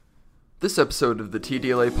This episode of the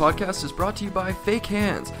TDLA podcast is brought to you by Fake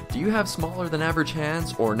Hands. Do you have smaller than average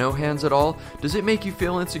hands or no hands at all? Does it make you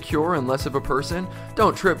feel insecure and less of a person?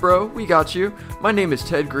 Don't trip, bro. We got you. My name is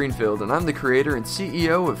Ted Greenfield, and I'm the creator and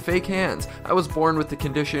CEO of Fake Hands. I was born with the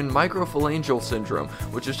condition microphalangeal syndrome,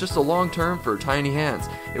 which is just a long term for tiny hands.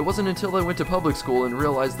 It wasn't until I went to public school and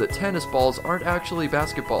realized that tennis balls aren't actually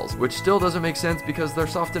basketballs, which still doesn't make sense because they're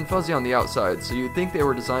soft and fuzzy on the outside, so you'd think they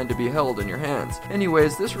were designed to be held in your hands.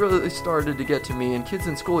 Anyways, this really started to get to me, and kids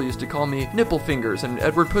in school used to call me nipple fingers and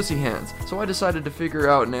Edward Pussy Hands. So I decided to figure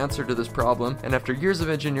out an answer to this problem, and after years of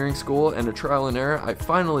engineering school and a trial and error, I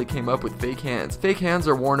finally came up with Fake Hands. Fake hands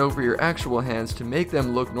are worn over your actual hands to make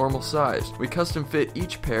them look normal sized. We custom fit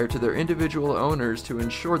each pair to their individual owners to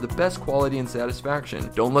ensure the best quality and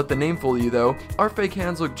satisfaction. Don't let the name fool you though. Our fake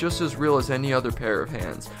hands look just as real as any other pair of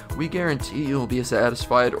hands. We guarantee you'll be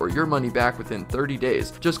satisfied or your money back within 30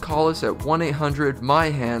 days. Just call us at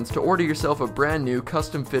 1-800-MY-HANDS to order yourself a brand new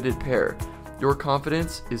custom fitted pair. Your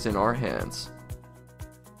confidence is in our hands.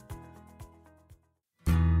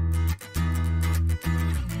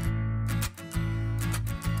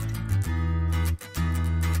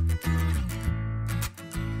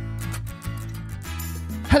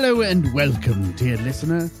 Hello and welcome, dear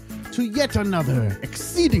listener, to yet another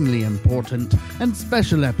exceedingly important and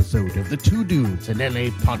special episode of the Two Dudes in LA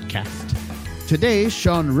podcast. Today,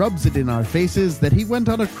 Sean rubs it in our faces that he went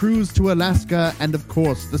on a cruise to Alaska and, of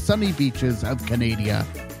course, the sunny beaches of Canada.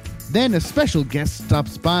 Then a special guest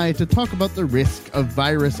stops by to talk about the risk of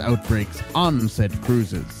virus outbreaks on said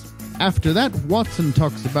cruises. After that, Watson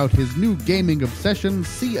talks about his new gaming obsession,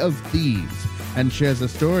 Sea of Thieves, and shares a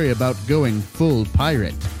story about going full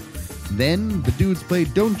pirate. Then, the dudes play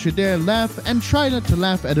Don't You Dare Laugh and try not to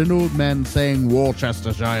laugh at an old man saying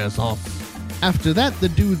Worcestershire sauce. After that, the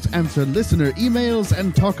dudes answer listener emails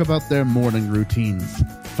and talk about their morning routines.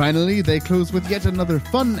 Finally, they close with yet another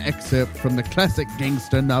fun excerpt from the classic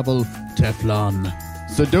gangster novel, Teflon.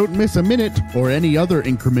 So don't miss a minute, or any other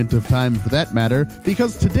increment of time for that matter,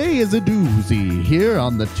 because today is a doozy here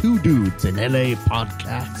on the Two Dudes in LA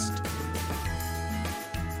podcast.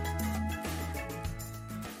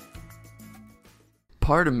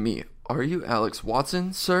 Pardon me, are you Alex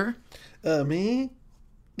Watson, sir? Me?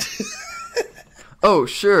 Oh,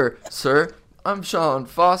 sure, sir. I'm Sean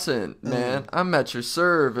Fawcett, man. I'm at your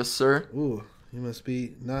service, sir. Ooh, you must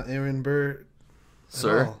be not Aaron Burr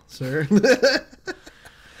Sir? all, sir.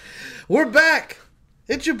 We're back!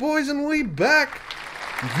 It's your boys and we back!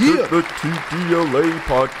 Yeah! The TDLA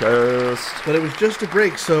podcast. But it was just a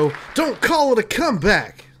break, so don't call it a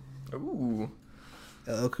comeback! Ooh.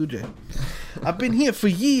 LL Cool J. I've been here for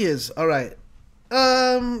years. Alright.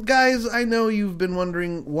 Guys, I know you've been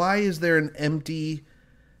wondering, why is there an empty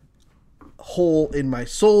hole in my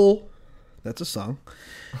soul? That's a song.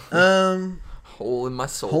 Hole in my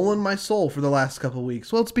soul. Hole in my soul for the last couple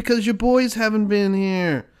weeks. Well, it's because your boys haven't been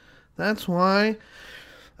here. That's why.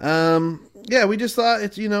 Yeah, we just thought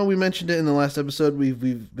it's, we mentioned it in the last episode.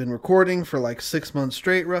 We've been recording for like 6 months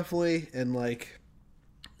straight, roughly, and like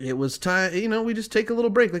it was time. We just take a little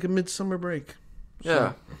break, like a midsummer break.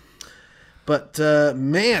 Yeah. But,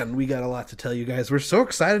 man, we got a lot to tell you guys. We're so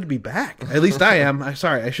excited to be back. At least I am. I'm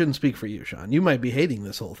sorry, I shouldn't speak for you, Sean. You might be hating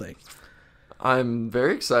this whole thing. I'm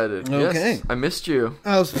very excited. Okay. Yes, I missed you.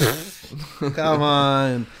 Come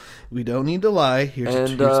on. We don't need to lie. Here's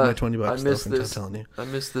my $20. I missed I'm this. telling you. I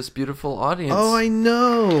missed this beautiful audience. Oh, I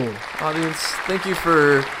know. Audience, thank you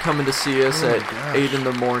for coming to see us at gosh. 8 in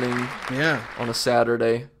the morning Yeah. on a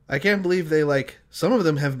Saturday. I can't believe some of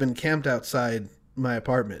them have been camped outside my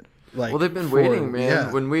apartment. Well, they've been waiting, man.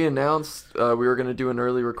 Yeah. When we announced we were going to do an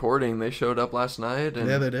early recording, they showed up last night. And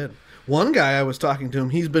Yeah, they did. One guy I was talking to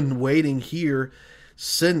him, he's been waiting here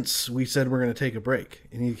since we said we're going to take a break.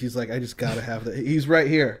 And he's like, I just got to have that. He's right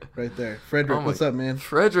here, right there. Frederick, what's up, man?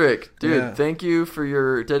 Frederick, dude, Yeah. thank you for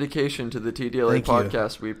your dedication to the TDLA Thank you.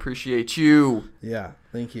 podcast. We appreciate you. Yeah,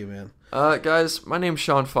 thank you, man. Guys, my name's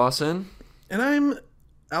Sean Fawcett. And I'm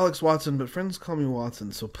Alex Watson, but friends call me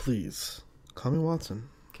Watson, so please call me Watson.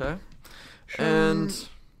 Okay.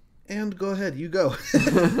 And go ahead, you go.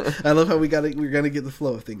 I love how we're gonna get the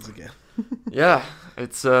flow of things again. Yeah,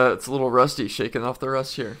 it's a little rusty, shaking off the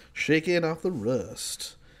rust here. Shaking off the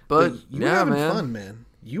rust. But you were yeah, having man. fun, man.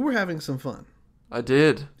 You were having some fun. I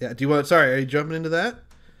did. Yeah. Are you jumping into that?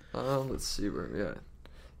 Let's see where.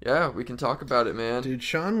 Yeah, we can talk about it, man. Dude,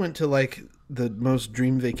 Sean went to like the most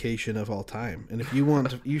dream vacation of all time, and if you want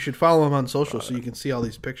to, you should follow him on social so you can see all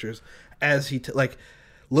these pictures as he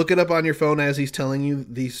look it up on your phone as he's telling you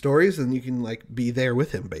these stories, and you can like be there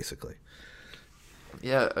with him basically.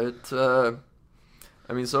 Yeah, it.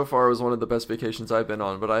 I mean, so far it was one of the best vacations I've been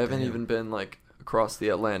on, but I haven't Damn. even been like across the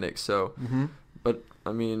Atlantic. So, Mm-hmm. but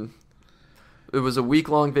I mean, it was a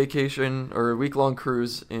week-long vacation or a week-long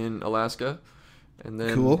cruise in Alaska, and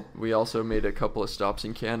then Cool. we also made a couple of stops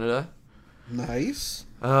in Canada. Nice.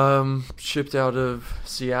 Shipped out of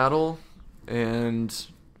Seattle, and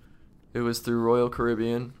it was through Royal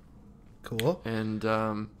Caribbean. Cool. And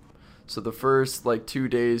so the first like 2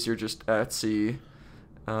 days you're just at sea,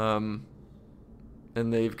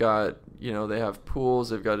 and they've got, you know, they have pools,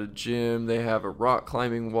 they've got a gym, they have a rock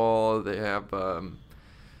climbing wall, they have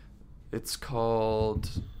it's called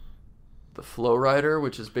the Flow Rider,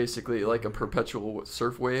 which is basically like a perpetual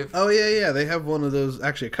surf wave. Oh, yeah. They have one of those,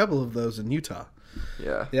 actually a couple of those in Utah.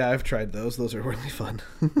 Yeah. Yeah, I've tried those. Those are really fun.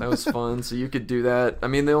 That was fun. So you could do that. I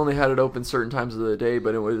mean, they only had it open certain times of the day,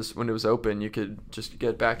 but it was when it was open, you could just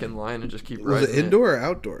get back in line and just keep Was riding it indoor or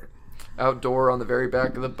outdoor? Outdoor on the very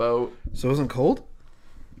back of the boat. So it wasn't cold?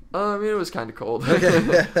 I mean, it was kind of cold. Okay.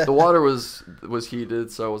 The water was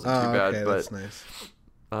heated, so it wasn't too bad. Okay, but that's nice.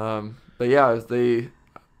 but yeah,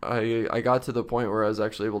 I got to the point where I was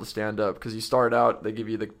actually able to stand up, because you start out, they give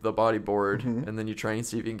you the body board, Mhm. and then you try and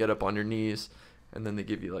see if you can get up on your knees, and then they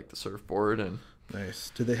give you like the surfboard. And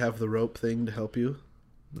Nice. Do they have the rope thing to help you?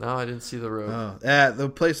 no, I didn't see the rope. Oh, at the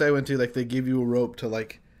place I went to, like, they give you a rope to,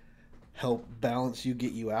 like, help balance you,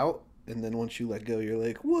 get you out, and then once you let go, you're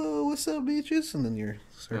like, whoa, what's up, bitches? And then you're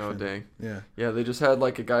surfing. Oh dang. Yeah. Yeah, they just had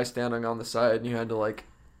like a guy standing on the side, and you had to like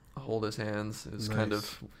hold his hands. It was kind Nice.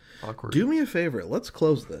 of awkward. Do me a favor. Let's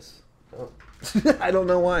close this. I don't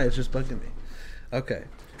know why. It's just bugging me. Okay.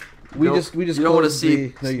 We You just don't want to closed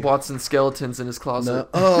see No, you- Watson's skeletons in his no. closet.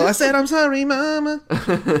 Oh, I said I'm sorry, Mama.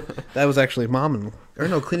 That was actually Mom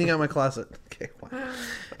cleaning out my closet. Okay. Wow.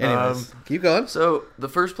 Anyways, keep going. So the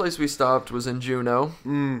first place we stopped was in Juneau.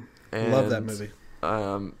 And, Love that movie.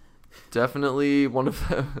 Definitely one of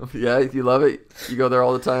them. Yeah, you love it. You go there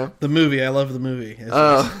all the time. The movie. I love the movie.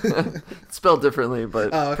 It's It's spelled differently, but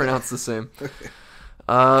Oh, okay. pronounced the same.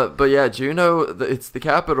 But yeah, Juneau, it's the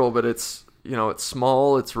capital, but it's, you know, it's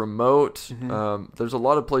small, it's remote. Mm-hmm. There's a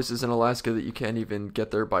lot of places in Alaska that you can't even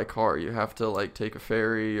get there by car. You have to like take a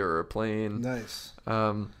ferry or a plane. nice.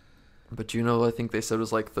 But Juneau, I think they said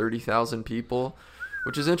was like 30,000 people,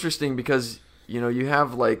 which is interesting because, you know, you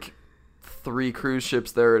have like 3 cruise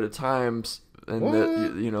ships there at a time, and What?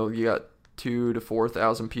 that you know, you got 2,000 to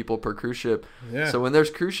 4,000 people per cruise ship. Yeah. So when there's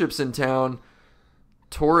cruise ships in town,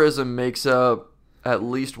 tourism makes up at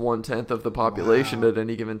least 1/10 of the population Wow. at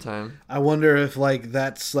any given time. I wonder if like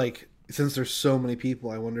that's like, since there's so many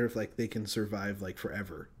people, I wonder if like they can survive like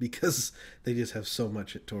forever because they just have so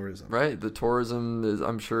much at tourism. Right, the tourism is,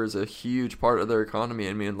 I'm sure, is a huge part of their economy.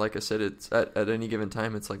 I mean, like I said, it's at any given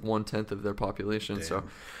time, it's like 1/10 of their population. So, Damn.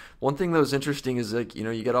 one thing that was interesting is like, you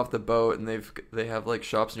know, you get off the boat and they have like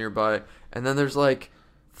shops nearby, and then there's like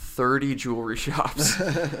 30 jewelry shops.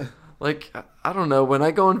 Like, I don't know, when I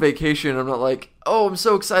go on vacation, I'm not like, oh, I'm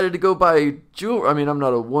so excited to go buy jewelry. I mean, I'm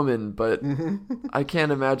not a woman, but I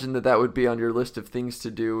can't imagine that would be on your list of things to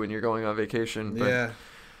do when you're going on vacation. But Yeah.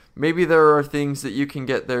 maybe there are things that you can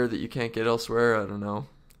get there that you can't get elsewhere. I don't know.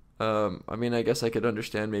 I mean, I guess I could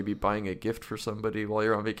understand maybe buying a gift for somebody while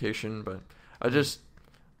you're on vacation, but I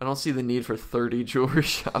don't see the need for 30 jewelry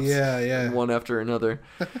shops. Yeah. One after another.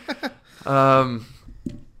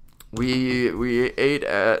 We ate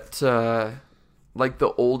at like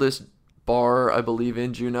the oldest bar, I believe,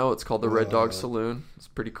 in Juneau. It's called the Red Dog Whoa. Saloon. It's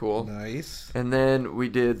pretty cool. Nice. And then we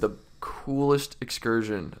did the coolest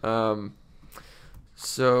excursion.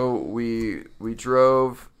 So we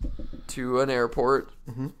drove to an airport,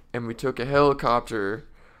 and we took a helicopter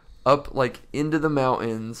up like into the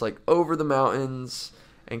mountains, like over the mountains,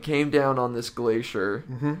 and came down on this glacier.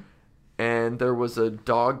 And there was a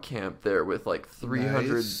dog camp there with like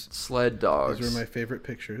 300 Nice. sled dogs. Those were my favorite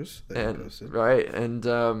pictures that you and posted. right, and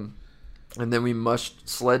then we mushed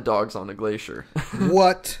sled dogs on a glacier.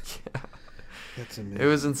 What? That's amazing. It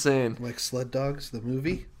was insane. like Sled Dogs, the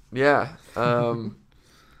movie. Yeah.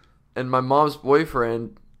 And my mom's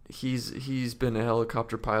boyfriend, he's been a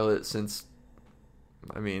helicopter pilot since,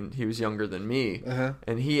 I mean, he was younger than me. Uh-huh.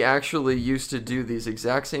 And he actually used to do these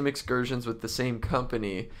exact same excursions with the same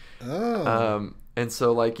company. Oh. And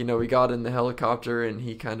so, like, you know, we got in the helicopter and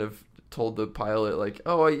he kind of told the pilot, like,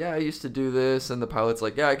 oh, yeah, I used to do this. And the pilot's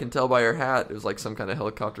like, yeah, I can tell by your hat. It was like some kind of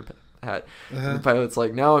helicopter hat. And the pilot's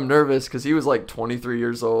like, now I'm nervous because he was like 23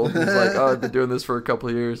 years old. He's like, oh, I've been doing this for a couple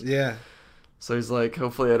of years. Yeah. So he's like,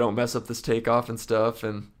 hopefully I don't mess up this takeoff and stuff.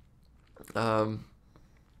 And,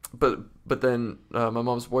 but then my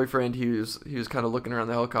mom's boyfriend, he was kind of looking around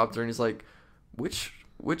the helicopter and he's like, which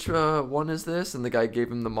one is this? And the guy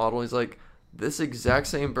gave him the model. He's like, this exact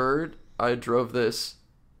same bird, I drove this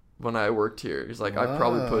when I worked here. He's like, I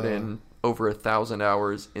probably put in over 1,000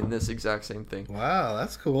 hours in this exact same thing. Wow,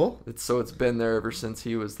 that's cool. It's been there ever since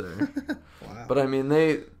he was there. Wow. But I mean,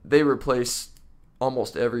 they replace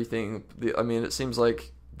almost everything. I mean, it seems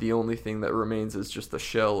like the only thing that remains is just the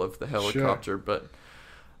shell of the helicopter. Sure. But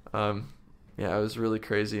yeah, it was really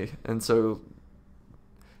crazy. And so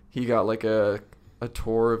he got like a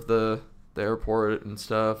tour of the airport and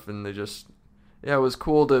stuff, and they just, yeah, it was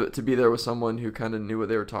cool to be there with someone who kind of knew what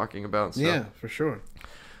they were talking about and stuff. Yeah, for sure.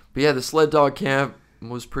 But yeah, the sled dog camp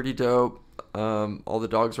was pretty dope. All the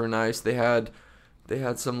dogs were nice. They had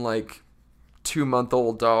some like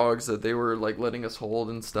 2-month-old dogs that they were like letting us hold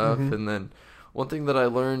and stuff. Mm-hmm. And then one thing that I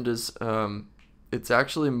learned is it's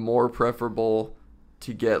actually more preferable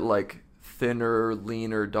to get like thinner,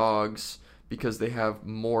 leaner dogs because they have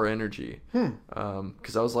more energy.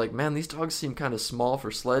 Because I was like, man, these dogs seem kind of small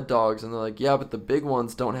for sled dogs. And they're like, yeah, but the big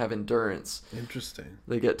ones don't have endurance. Interesting.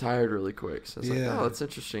 They get tired really quick. So I was like, oh, that's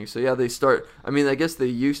interesting. So yeah, I guess they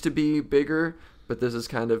used to be bigger, but this has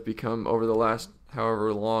kind of become, over the last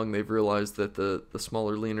however long, they've realized that the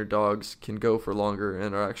smaller, leaner dogs can go for longer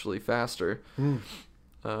and are actually faster.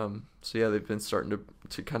 So yeah, they've been starting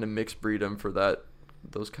to kind of mix breed them for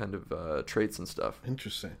those kind of traits and stuff.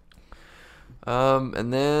 Interesting.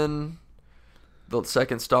 And then the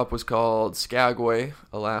second stop was called Skagway,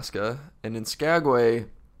 Alaska. And in Skagway,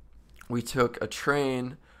 we took a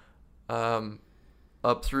train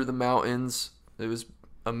up through the mountains. It was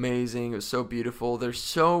amazing. It was so beautiful. There's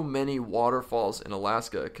so many waterfalls in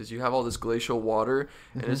Alaska because you have all this glacial water,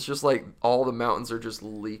 and it's just like all the mountains are just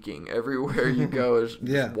leaking everywhere you go. There's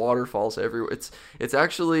waterfalls everywhere. It's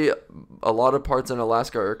actually, a lot of parts in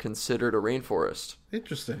Alaska are considered a rainforest.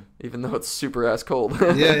 Interesting. Even though it's super ass cold.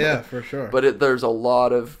 yeah, for sure. But there's a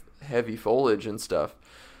lot of heavy foliage and stuff.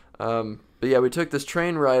 But yeah, we took this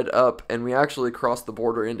train ride up, and we actually crossed the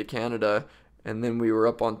border into Canada. And then we were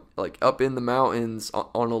up in the mountains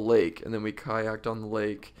on a lake, and then we kayaked on the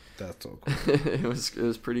lake. That's so cool. It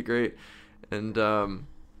was pretty great, and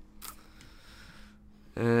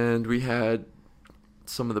we had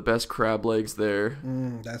some of the best crab legs there.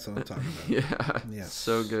 That's what I'm talking about. Yeah,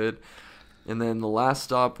 so good. And then the last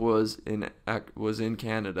stop was in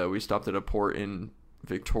Canada. We stopped at a port in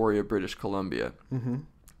Victoria, British Columbia,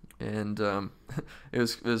 and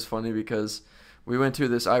it was funny because we went to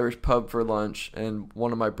this Irish pub for lunch, and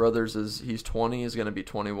one of my brothers he's 20, is going to be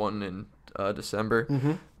 21 in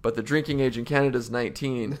December, but the drinking age in Canada is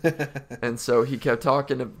 19, and so he kept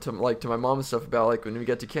talking to my mom and stuff about like, when we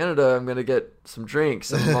get to Canada, I'm going to get some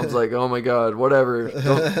drinks, and my mom's like, oh my god, whatever,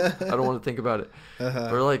 I don't want to think about it.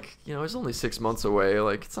 We're like, it's only 6 months away,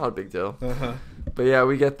 like it's not a big deal. But yeah,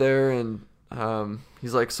 we get there, and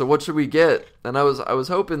he's like, so what should we get? And I was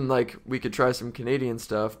hoping like we could try some Canadian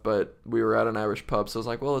stuff, but we were at an Irish pub, so I was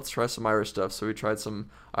like, well, let's try some Irish stuff. So we tried some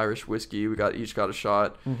Irish whiskey. We each got a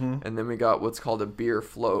shot, and then we got what's called a beer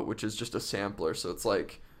float, which is just a sampler. So it's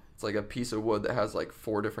like a piece of wood that has like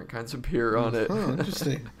 4 different kinds of beer on it. Oh,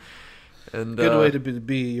 interesting. And good way to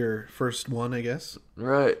be your first one, I guess.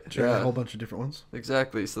 Right. Try a whole bunch of different ones.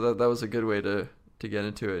 Exactly. So that was a good way to get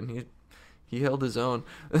into it, and he held his own.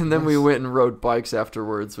 And then we went and rode bikes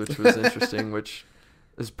afterwards, which was interesting, which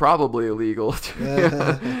is probably illegal.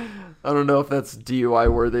 I don't know if that's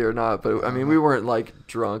DUI worthy or not, but I mean, we weren't like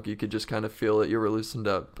drunk. You could just kind of feel that you were loosened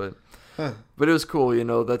up, but it was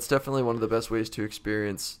cool. That's definitely one of the best ways to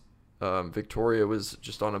experience Victoria, was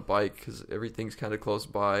just on a bike, because everything's kind of close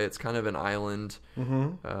by. It's kind of an island,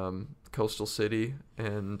 coastal city,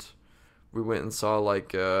 and we went and saw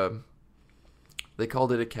like they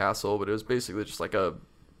called it a castle, but it was basically just like a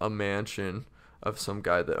mansion of some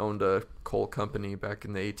guy that owned a coal company back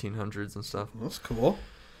in the 1800s and stuff. That's cool.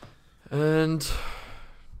 And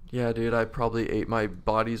yeah, dude, I probably ate my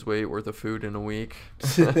body's weight worth of food in a week.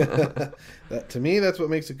 To me, that's what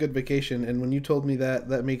makes a good vacation. And when you told me that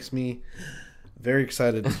makes me very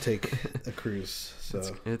excited to take a cruise.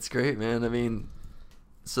 So it's great, man. I mean,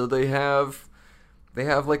 so they have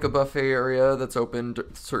like a buffet area that's open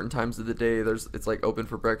certain times of the day. It's like open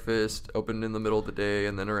for breakfast, open in the middle of the day,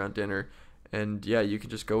 and then around dinner. And yeah, you can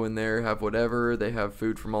just go in there, have whatever. They have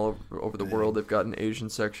food from all over the world. They've got an Asian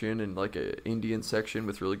section and like an Indian section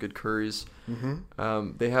with really good curries.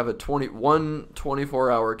 They have a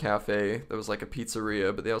 24-hour cafe that was like a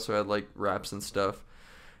pizzeria, but they also had like wraps and stuff.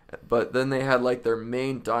 But then they had like their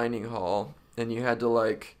main dining hall, and you had to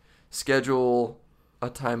like schedule a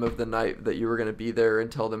time of the night that you were going to be there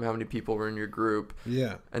and tell them how many people were in your group.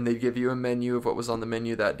 Yeah. And they'd give you a menu of what was on the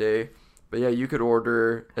menu that day. But yeah, you could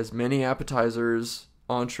order as many appetizers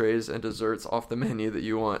entrees and desserts off the menu that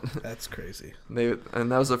you want. That's crazy.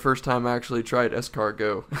 And that was the first time I actually tried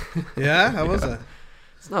escargot. Yeah? How was that?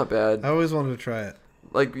 It's not bad. I always wanted to try it.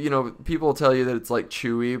 Like, people tell you that it's like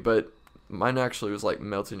chewy, but mine actually was like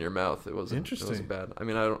melt in your mouth. It wasn't bad. I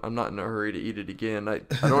mean, I'm not in a hurry to eat it again. I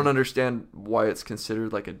don't understand why it's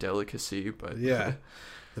considered like a delicacy, but yeah,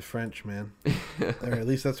 the French, man. Or at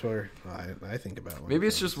least that's where I think about. Maybe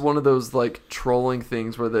it's just one of those like trolling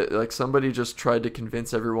things where like somebody just tried to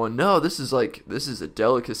convince everyone, no, this is a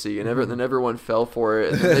delicacy, and then everyone fell for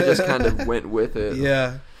it, and then they just kind of went with it.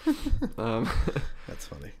 Yeah, that's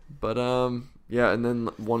funny. But yeah, and then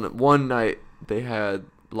one night they had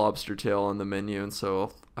lobster tail on the menu, and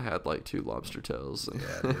so I had like 2 lobster tails.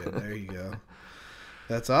 Yeah, dude, there you go.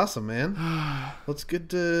 That's awesome, man. Well, it's good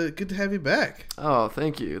to have you back. Oh,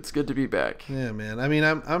 thank you. It's good to be back. Yeah, man. I mean,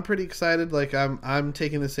 I'm pretty excited. Like I'm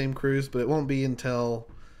taking the same cruise, but it won't be until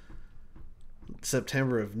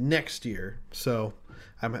September of next year. So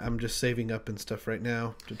I'm just saving up and stuff right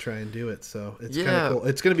now to try and do it. So it's kind of cool.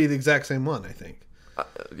 It's going to be the exact same one, I think.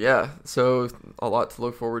 Yeah. So a lot to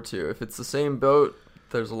look forward to. If it's the same boat,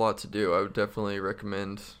 there's a lot to do. I would definitely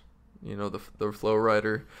recommend, the Flow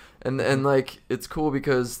Rider, and like it's cool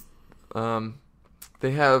because,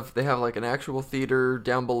 they have like an actual theater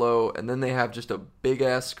down below, and then they have just a big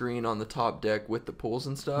ass screen on the top deck with the pools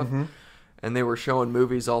and stuff, and they were showing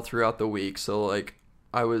movies all throughout the week. So like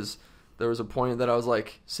there was a point that I was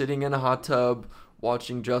like sitting in a hot tub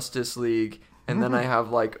watching Justice League. And then I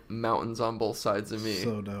have like mountains on both sides of me.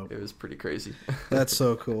 So dope. It was pretty crazy. That's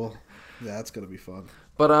so cool. Yeah, that's gonna be fun.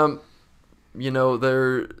 But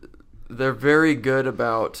they're very good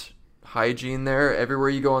about hygiene there. Everywhere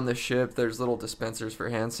you go on the ship, there's little dispensers for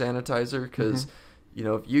hand sanitizer because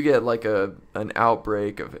if you get like an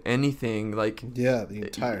outbreak of anything, like the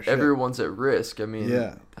entire ship, everyone's at risk. I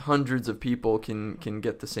mean, hundreds of people can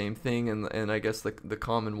get the same thing, and I guess the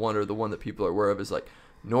common one, or the one that people are aware of, is like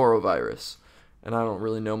norovirus. And I don't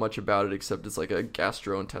really know much about it except it's like a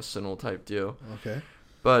gastrointestinal type deal. Okay.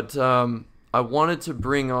 But I wanted to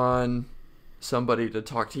bring on somebody to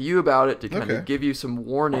talk to you about it, to kind of give you some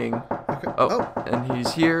warning. Okay. Oh, and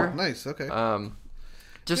he's here. Nice. Okay.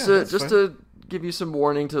 Just to give you some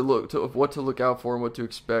warning of what to look out for and what to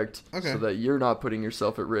expect, so that you're not putting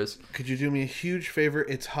yourself at risk. Could you do me a huge favor?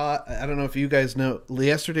 It's hot. I don't know if you guys know.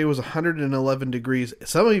 Yesterday was 111 degrees.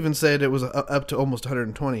 Some even said it was up to almost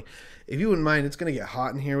 120. If you wouldn't mind, it's going to get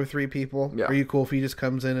hot in here with 3 people. Yeah. Are you cool if he just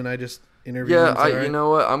comes in and I just interview him? Yeah, you know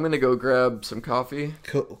what? I'm going to go grab some coffee.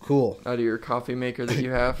 Cool. Out of your coffee maker that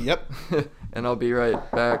you have. Yep. And I'll be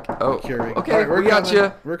right back. Oh, okay. Right, we got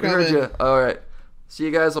you. We're coming. We heard you. All right. See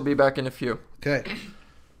you guys. I'll be back in a few. Okay.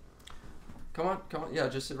 Come on. Yeah,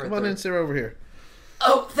 just sit right there. Come on in, sit over here.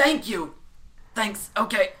 Oh, thank you. Thanks.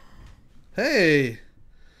 Okay. Hey.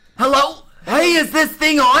 Hello? Hey, is this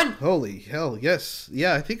thing on? Holy hell, yes.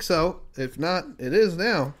 Yeah, I think so. If not, it is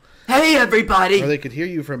now. Hey, everybody. Or they could hear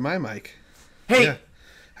you from my mic. Hey. Yeah.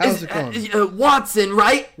 How's it going? Watson,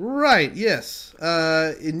 right? Right, yes.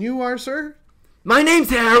 And you are, sir? My name's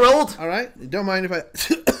Harold. All right. Don't mind if I...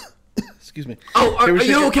 Excuse me. Oh, are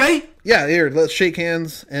you okay? Yeah, here, let's shake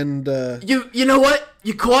hands and... You know what?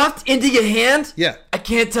 You coughed into your hand? Yeah. I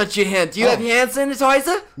can't touch your hand. Do you have hand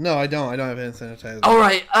sanitizer? No, I don't. I don't have hand sanitizer. All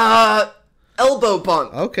right. Elbow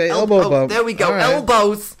bump. Okay, elbow bump. There we go. Right.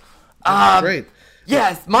 Elbows. Great.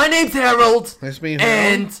 Yes, my name's Harold. Nice to meet you.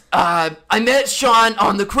 And I met Sean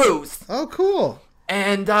on the cruise. Oh, cool.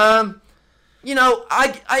 And I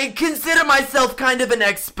consider myself kind of an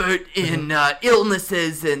expert in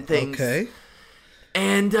illnesses and things. Okay.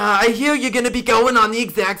 And I hear you're going to be going on the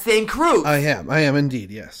exact same cruise. I am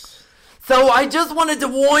indeed, yes. So I just wanted to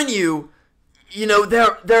warn you,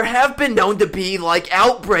 there have been known to be like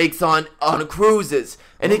outbreaks on cruises,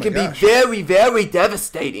 and it can be very, very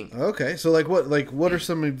devastating. Okay, so what are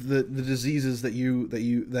some of the diseases that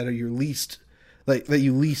are your least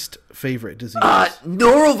favorite diseases?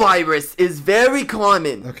 Norovirus is very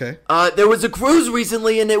common. Okay. There was a cruise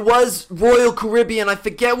recently, and it was Royal Caribbean. I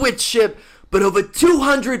forget which ship, but over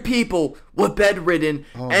 200 people were bedridden,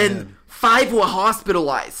 and 5 were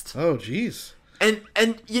hospitalized. Oh, jeez. And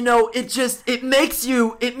it makes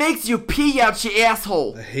you pee out your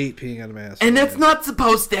asshole. I hate peeing out of my asshole. And that's not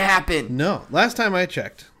supposed to happen. No. Last time I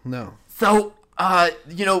checked, no. So,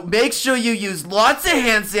 make sure you use lots of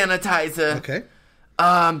hand sanitizer. Okay.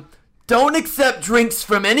 Don't accept drinks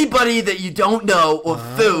from anybody that you don't know or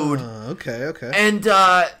food. Okay. And,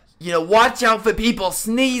 watch out for people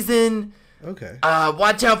sneezing. Okay.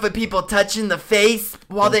 Watch out for people touching the face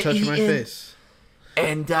while they're eating. Touch my face.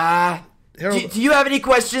 And, Harold, do you have any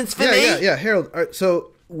questions for me? Yeah, Harold. All right,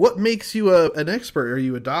 so what makes you an expert? Are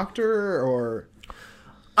you a doctor or?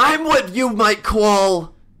 I'm what you might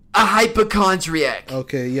call a hypochondriac.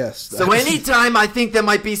 Okay, yes. So anytime I think there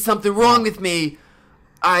might be something wrong with me,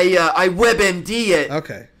 I WebMD it.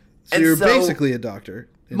 Okay. So And you're so, basically a doctor.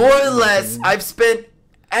 More or less, I've spent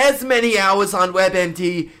as many hours on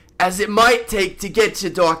WebMD as it might take to get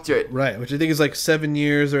your doctorate. Right, which I think is like 7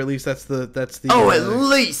 years, or at least that's the. At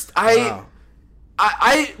least Wow.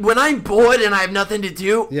 I when I'm bored and I have nothing to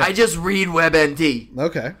do, Yeah. I just read WebMD.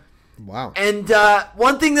 Okay. Wow. And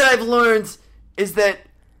one thing that I've learned is that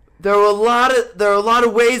there are a lot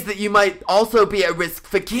of ways that you might also be at risk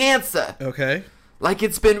for cancer. Okay. Like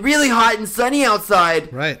it's been really hot and sunny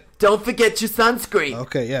outside. Right. Don't forget your sunscreen.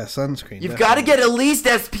 Okay. Yeah. Sunscreen. You've got to definitely. get at least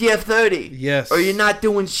SPF 30. Yes. Or you're not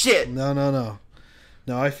doing shit. No.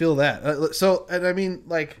 I feel that. So, and I mean,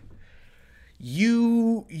 like,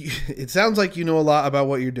 you. It sounds like you know a lot about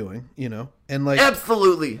what you're doing. You know, and like.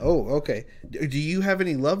 Absolutely. Oh, okay. Do you have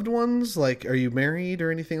any loved ones? Like, are you married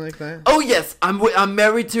or anything like that? Oh yes, I'm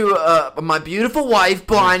married to my beautiful wife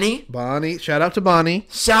Bonnie. Bonnie. Shout out to Bonnie.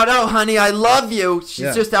 Shout out, honey, I love you. She's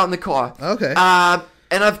Yeah. just out in the car. Okay.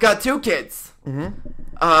 And I've got 2 kids.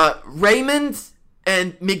 Raymond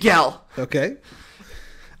and Miguel. Okay.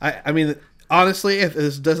 I mean, honestly, if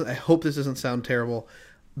this doesn't, I hope this doesn't sound terrible.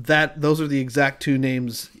 Those are the exact 2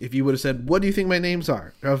 names. If you would have said, "What do you think my names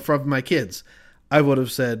are from my kids?" I would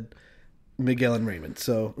have said Miguel and Raymond.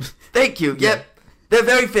 So, Thank you. Yep, they're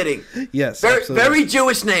very fitting. yes, Very, absolutely. very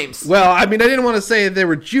Jewish names. Well, I mean, I didn't want to say they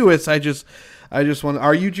were Jewish. I just want.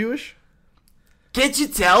 Are you Jewish? Can't you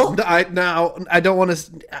tell? I don't want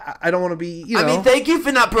to. I don't want to be. You know. I mean, thank you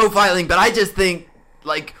for not profiling, but I just think,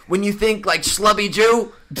 like, when you think, like, schlubby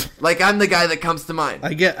Jew, like, I'm the guy that comes to mind.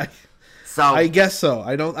 I guess so.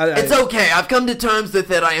 I don't. It's okay. I've come to terms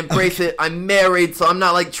with it. I embrace it. I'm married, so I'm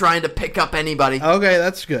not, like, trying to pick up anybody. Okay,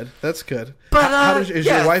 that's good. That's good. But, is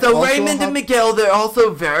yeah, your wife so also Raymond and Miguel, they're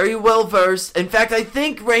also very well versed. In fact, I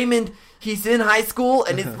think Raymond, he's in high school,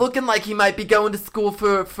 and it's looking like he might be going to school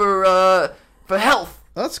for health.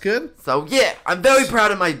 That's good. So, yeah, I'm very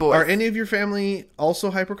proud of my boy. Are any of your family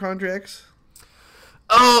also hypochondriacs?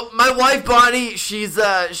 Oh, my wife Bonnie, she's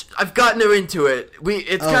I've gotten her into it.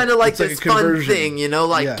 It's kind of like it's like this a fun conversion. thing, you know,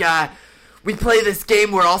 like Yeah. we play this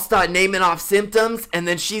game where I'll start naming off symptoms, and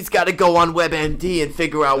then she's got to go on WebMD and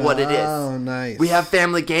figure out what it is. Oh, nice. We have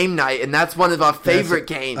family game night, and that's one of our favorite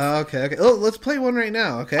games. Okay. Oh, let's play one right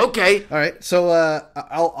now. Okay. Okay. All right. So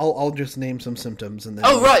I'll just name some symptoms and then.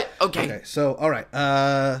 Oh, right. Okay. Okay. So all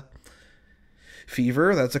right.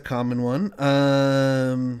 Fever. That's a common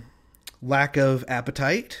one. Lack of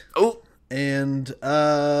appetite. Oh, And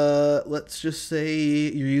let's just say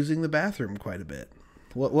you're using the bathroom quite a bit.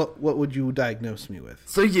 What would you diagnose me with?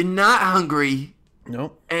 so you're not hungry,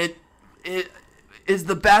 Nope. and is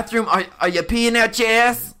the bathroom? Are you peeing out your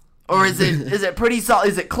ass, or is it pretty solid?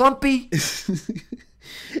 Is it clumpy?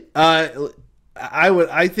 I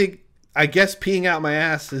guess peeing out my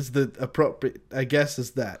ass is the appropriate. I guess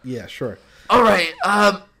is that. Yeah, sure. All right.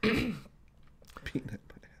 Peeing out my ass.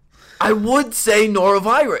 I would say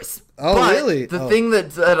norovirus. Oh, but really? The Oh. thing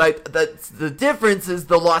that's the difference is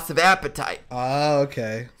the loss of appetite. Oh,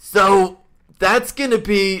 okay. So that's gonna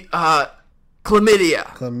be chlamydia.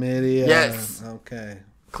 Chlamydia. Yes. Okay.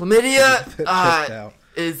 Chlamydia Checked out.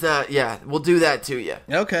 is we'll do that to you.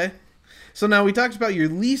 Okay. So now we talked about your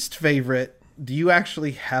least favorite. Do you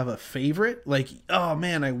actually have a favorite? Like, oh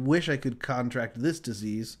man, I wish I could contract this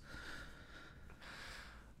disease.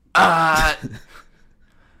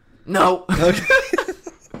 No. Okay.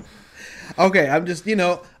 Okay, I'm just,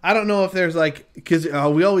 I don't know if there's like, because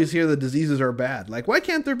we always hear the diseases are bad. Like, why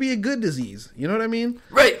can't there be a good disease? You know what I mean?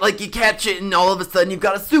 Right, like you catch it and all of a sudden you've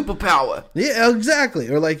got a superpower. Yeah, exactly.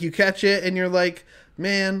 Or like you catch it and you're like,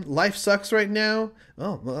 man, life sucks right now.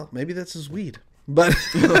 Oh, well, maybe that's his weed. But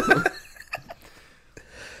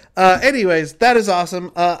anyways, that is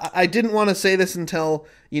awesome. I didn't want to say this until,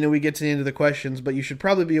 we get to the end of the questions, but you should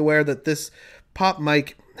probably be aware that this pop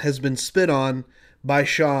mic has been spit on by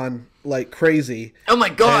Sean like crazy. Oh my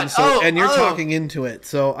god. And you're talking into it.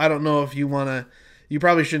 So I don't know if you want to, you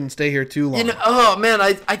probably shouldn't stay here too long. Oh man,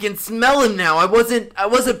 I can smell him now. I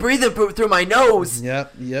wasn't breathing through my nose.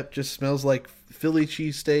 Yep. Just smells like Philly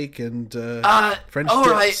cheesesteak and French all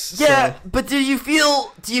dips. right, yeah. So But do you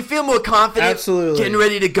feel more confident? Absolutely. Getting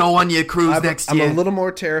ready to go on your cruise next I'm year. a little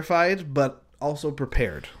more terrified, but also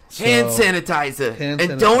prepared. So, Hand sanitizer. Hand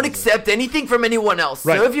and sanitizer. don't accept anything from anyone else.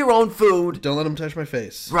 Right. Serve your own food. Don't let them touch my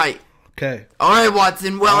face. Right. Okay. All right,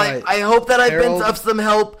 Watson. Well, All right. I hope that I've Harold. been of some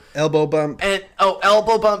help. Elbow bump. And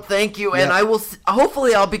elbow bump. Thank you. And Yeah. I will.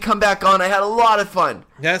 Hopefully, I'll be come back on. I had a lot of fun.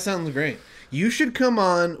 That sounds great. You should come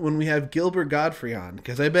on when we have Gilbert Godfrey on,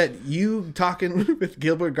 because I bet you talking with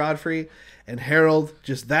Gilbert Godfrey and Harold,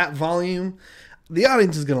 just that volume, the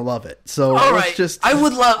audience is gonna love it. So All let's right. just.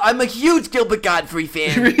 I'm a huge Gilbert Godfrey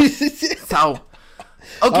fan. So,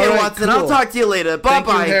 okay, right, Watson, cool. I'll talk to you later. Thank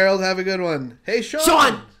you, Bye-bye. Harold. Have a good one. Hey,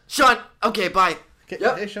 Sean. Sean. Okay, bye. Okay,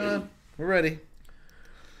 Yep. Hey, Sean. We're ready.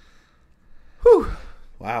 Whew.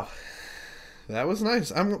 Wow. That was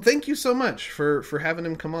nice. Thank you so much for having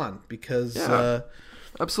him come on, because Yeah.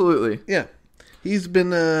 Absolutely. yeah, he's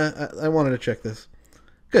been. I wanted to check this.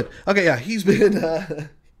 Good. Okay. Yeah, he's been.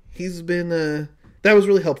 That was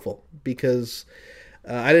really helpful, because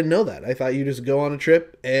I didn't know that. I thought you just go on a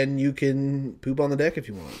trip and you can poop on the deck if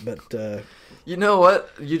you want. But You know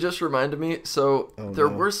what? You just reminded me. So there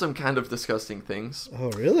no. were some kind of disgusting things.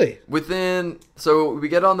 oh really? So we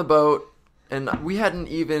get on the boat, and we hadn't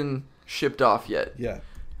even shipped off yet. Yeah.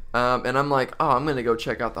 And I'm like, oh, I'm going to go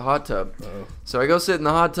check out the hot tub. Uh-oh. So I go sit in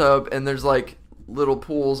the hot tub, and there's like little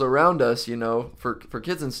pools around us, for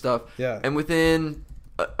kids and stuff. Yeah. And within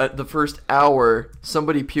the first hour,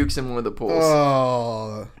 somebody pukes in one of the pools.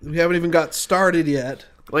 Oh, we haven't even got started yet.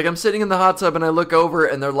 Like, I'm sitting in the hot tub, and I look over,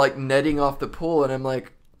 and they're like netting off the pool, and I'm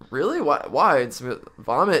like, really? Why? It's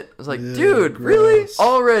vomit. I was like, Ew, dude, really? gross.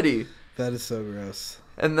 Already? That is so gross.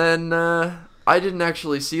 And then I didn't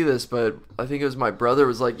actually see this, but I think it was my brother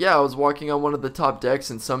was like, yeah, I was walking on one of the top decks,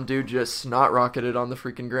 and some dude just snot rocketed on the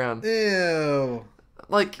freaking ground. Ew.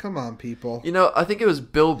 Like, Come on, people. I think it was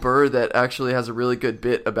Bill Burr that actually has a really good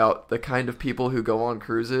bit about the kind of people who go on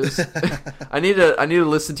cruises. I need to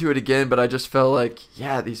listen to it again, but I just felt like,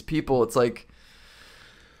 yeah, these people, it's like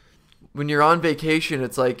when you're on vacation,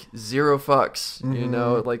 it's like zero fucks,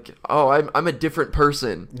 like, oh, I'm a different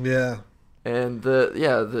person. Yeah. And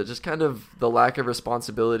the just kind of the lack of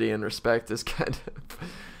responsibility and respect is kind of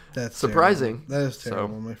That's surprising. Terrible. That is So-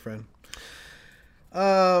 terrible, my friend.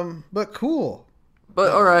 But cool.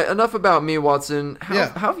 But all right, enough about me, Watson. How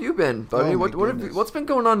have you been, buddy? Oh, my What what's been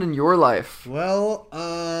going on in your life? Well,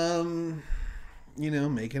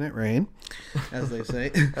 making it rain, as they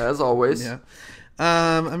say. As always. Yeah.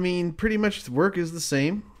 I mean, pretty much work is the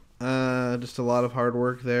same. Just a lot of hard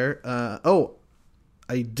work there.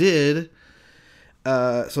 I did.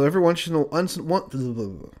 So every once in a while,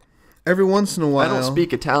 I don't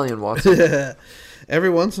speak Italian, Watson. every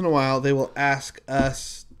once in a while, they will ask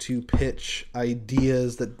us to pitch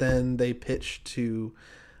ideas that then they pitch to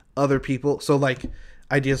other people. So like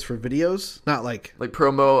ideas for videos, not like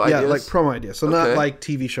promo ideas? Yeah, like promo ideas. So not like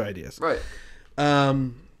TV show ideas. Right.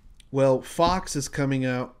 Well, Fox is coming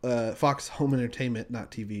out. Fox Home Entertainment, not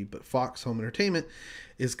TV, but Fox Home Entertainment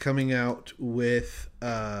is coming out with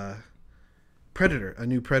Predator, a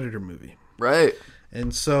new Predator movie. Right.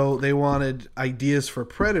 And so they wanted ideas for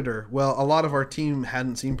Predator. Well, a lot of our team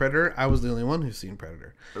hadn't seen Predator. I was the only one who's seen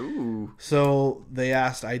Predator. Ooh. So they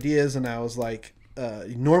asked ideas, and I was like,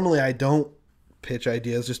 normally I don't pitch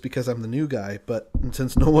ideas just because I'm the new guy. But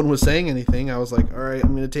since no one was saying anything, I was like, all right,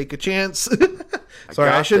 I'm going to take a chance. Sorry,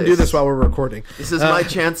 I shouldn't do this while we're recording. This is my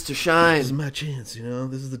chance to shine. This is my chance,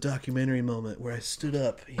 This is the documentary moment where I stood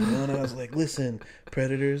up, and I was like, listen,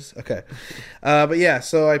 Predators. Okay. But yeah,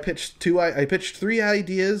 so I pitched three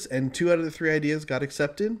ideas, and 2 out of the 3 ideas got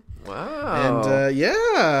accepted. Wow. And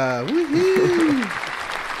yeah. Woo-hoo.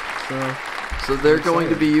 So they're going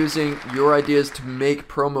to be using your ideas to make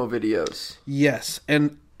promo videos. Yes.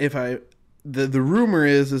 And the rumor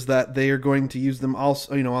is that they are going to use them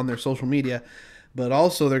also, on their social media, but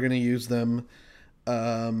also they're going to use them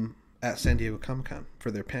at San Diego Comic-Con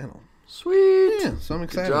for their panel. Sweet. Yeah, so I'm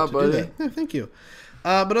excited Good job, to buddy. do that. Yeah, thank you.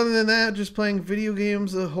 But other than that, just playing video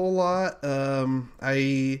games a whole lot.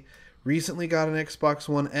 I recently got an Xbox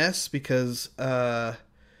One S because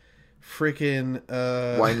freaking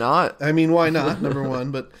Why not? I mean, why not? Number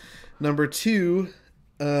one, but number two,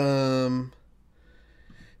 there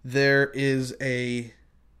is a.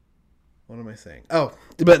 What am I saying? Oh,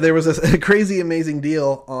 but there was a crazy amazing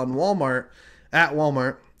deal on Walmart,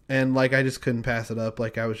 and like I just couldn't pass it up.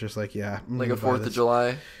 Like I was just like, yeah, I'm Like a gonna buy 4th of this.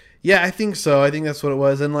 July? Yeah, I think so. I think that's what it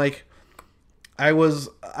was. And like, I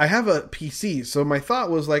have a PC, so my thought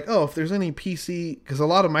was like, oh, if there's any PC, because a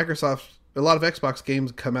lot of Xbox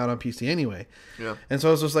games come out on PC anyway. Yeah. And so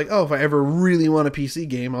I was just like, oh, if I ever really want a PC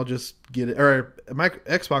game, I'll just get it, or my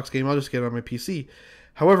Xbox game, I'll just get it on my PC.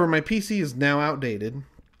 However, my PC is now outdated.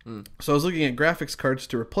 So I was looking at graphics cards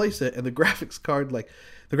to replace it, and the graphics card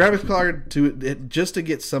just to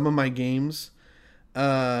get some of my games,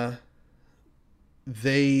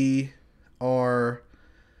 they are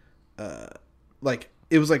like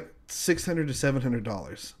it was like $600 to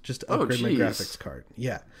 $700 just to upgrade my jeez. graphics card.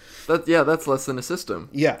 Yeah. That's less than a system.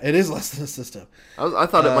 Yeah, it is less than a system. I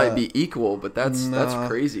thought it might be equal, but that's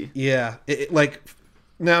crazy. Yeah, like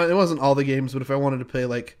now it wasn't all the games, but if I wanted to play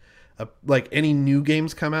like any new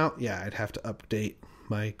games come out, yeah, I'd have to update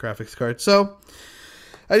my graphics card. So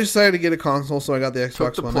I decided to get a console, so I got the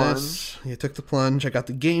Xbox One S. Yeah, took the plunge. I got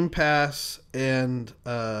the Game Pass, and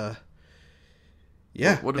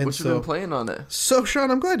yeah. What have you been playing on it? So, Sean,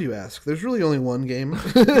 I'm glad you asked. There's really only one game.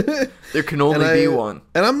 There can only be one.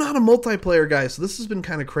 And I'm not a multiplayer guy, so this has been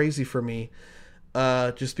kind of crazy for me,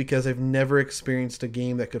 just because I've never experienced a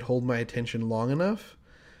game that could hold my attention long enough.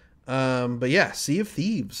 But yeah, Sea of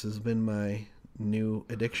Thieves has been my new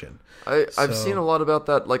addiction. I've seen a lot about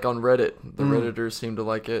that, like on Reddit. The Redditors seem to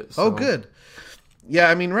like it. So. Oh, good. Yeah,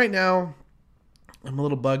 I mean, right now, I'm a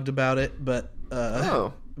little bugged about it, but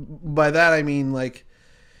by that I mean, like,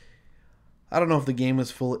 I don't know if the game was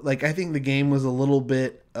full. Like, I think the game was a little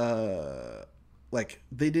bit, like,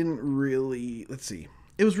 they didn't really, let's see.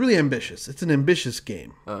 It was really ambitious. It's an ambitious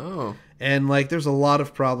game. Oh. And, like, there's a lot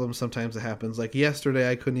of problems sometimes that happens. Like, yesterday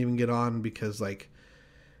I couldn't even get on because, like,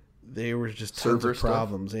 they were just tons of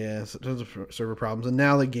problems. Yeah, tons of server problems. And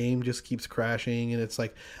now the game just keeps crashing. And it's,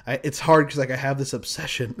 like, it's hard because, like, I have this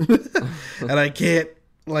obsession. And I can't,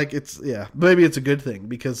 like, maybe it's a good thing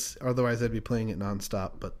because otherwise I'd be playing it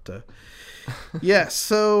nonstop. But, yeah,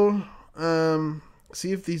 so,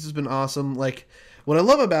 Sea of Thieves has been awesome. Like, what I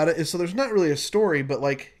love about it is, so there's not really a story, but,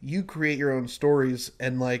 like, you create your own stories,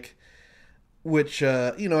 and, like, which,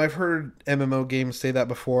 I've heard MMO games say that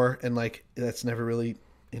before, and, like, that's never really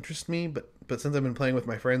interested me, but since I've been playing with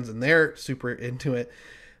my friends, and they're super into it,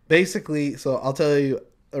 basically, so I'll tell you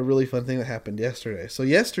a really fun thing that happened yesterday. So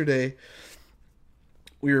yesterday,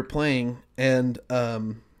 we were playing, and,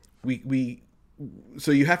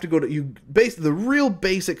 so you have to go to, the real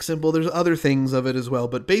basic simple, there's other things of it as well,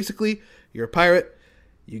 but basically, you're a pirate,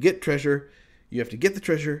 you get treasure, you have to get the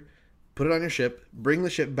treasure, put it on your ship, bring the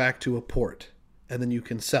ship back to a port, and then you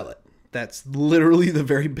can sell it. That's literally the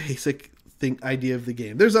very basic idea of the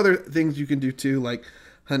game. There's other things you can do too, like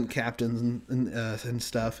hunt captains and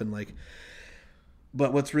stuff, and like,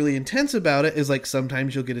 but what's really intense about it is, like,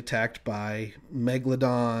 sometimes you'll get attacked by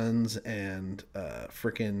megalodons and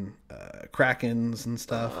freaking krakens and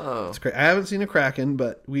stuff. Oh. It's great. I haven't seen a kraken,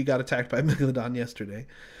 but we got attacked by a megalodon yesterday.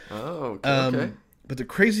 Oh, okay. But the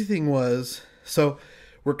crazy thing was, so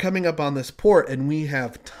we're coming up on this port, and we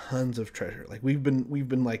have tons of treasure. Like, we've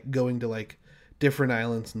been like going to, like, different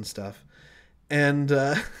islands and stuff, and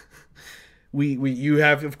you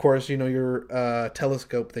have, of course, your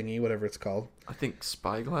telescope thingy, whatever it's called. I think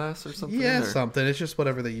spyglass or something. Yeah, something. It's just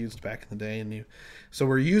whatever they used back in the day, and so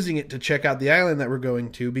we're using it to check out the island that we're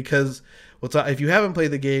going to, because if you haven't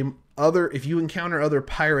played the game, if you encounter other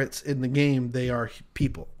pirates in the game, they are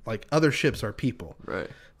people. Like, other ships are people. Right.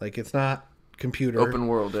 Like, it's not computer. Open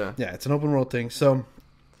world, yeah. Yeah, it's an open world thing. So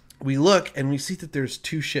we look and we see that there's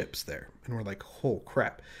two ships there, and we're like, oh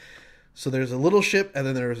crap. So there's a little ship and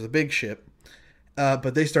then there's a big ship.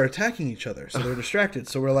 But they start attacking each other, so they're distracted.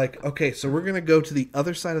 So we're like, okay, so we're gonna go to the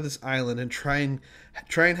other side of this island and try and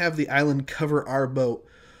have the island cover our boat.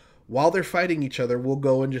 While they're fighting each other, we'll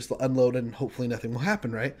go and just unload, and hopefully nothing will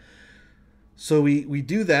happen, right? So we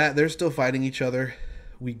do that. They're still fighting each other.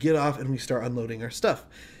 We get off and we start unloading our stuff.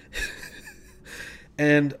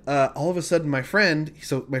 And all of a sudden, my friend,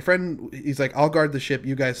 he's like, I'll guard the ship.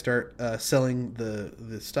 You guys start selling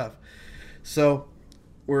the stuff. So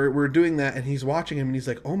we're doing that, and he's watching him, and he's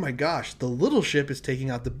like, oh my gosh, the little ship is taking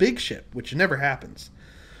out the big ship, which never happens.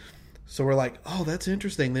 So we're like, oh, that's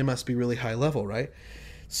interesting. They must be really high level, right?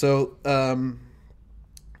 So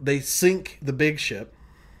they sink the big ship,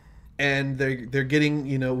 and they're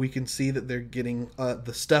getting, we can see that they're getting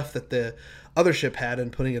the stuff that the other ship had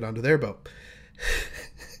and putting it onto their boat.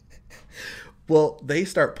 Well, they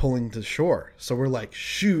start pulling to shore. So we're like,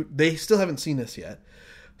 shoot. They still haven't seen us yet.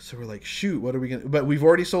 So we're like, shoot, what are we going to... But we've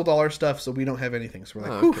already sold all our stuff, so we don't have anything. So we're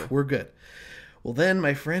like, okay, we're good. Well, then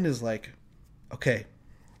my friend is like, okay,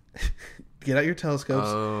 get out your telescopes.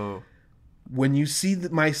 Oh. When you see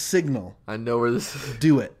my signal... I know where this is.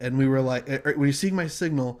 Do it. And we were like, when you see my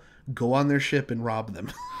signal, go on their ship and rob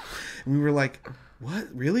them. And we were like, what?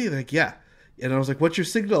 Really? Like, yeah. And I was like, what's your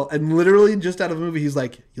signal? And literally just out of the movie, he's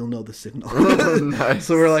like, you'll know the signal. Nice.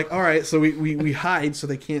 So we're like, all right. So we hide so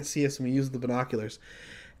they can't see us, and we use the binoculars.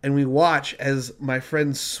 And we watch as my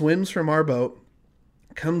friend swims from our boat,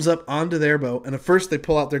 comes up onto their boat, and at first they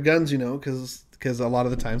pull out their guns, because a lot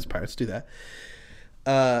of the times pirates do that.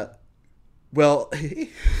 Well,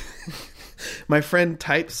 my friend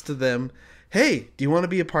types to them, hey, do you want to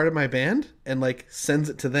be a part of my band? And like sends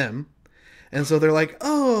it to them. And so they're like,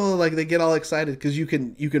 oh, like they get all excited because you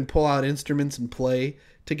can pull out instruments and play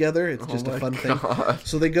together. It's just a fun thing.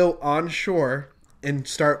 So they go on shore and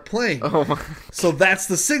start playing. Oh my. So that's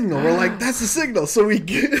the signal. We're like, that's the signal. So we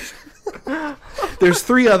get there's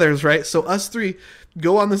 3 others, right? So us 3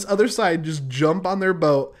 go on this other side, just jump on their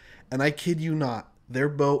boat, and I kid you not, their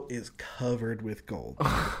boat is covered with gold.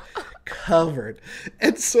 Covered.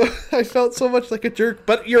 And so I felt so much like a jerk,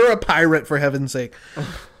 but you're a pirate, for heaven's sake.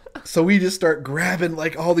 So we just start grabbing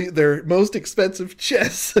like all their most expensive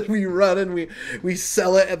chests, and we run and we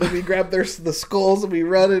sell it, and then we grab the skulls and we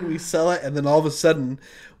run and we sell it, and then all of a sudden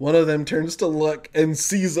one of them turns to look and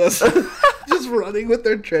sees us just running with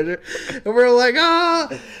their treasure, and we're like, ah!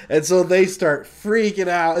 And so they start freaking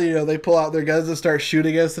out. You know, they pull out their guns and start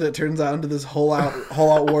shooting us, and it turns out into this whole out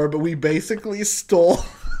war. But we basically stole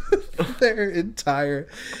their entire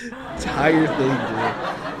thing, dude.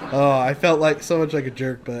 Oh, I felt like so much like a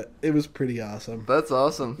jerk, but it was pretty awesome. That's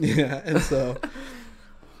awesome. Yeah, and so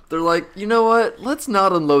they're like, you know what? Let's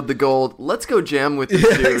not unload the gold. Let's go jam with this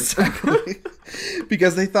dude. Exactly.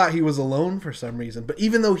 Because they thought he was alone for some reason. But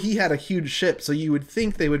even though he had a huge ship, so you would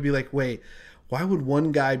think they would be like, wait, why would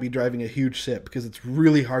one guy be driving a huge ship? Because it's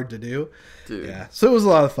really hard to do. Dude. Yeah. So it was a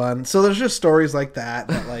lot of fun. So there's just stories like that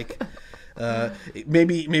like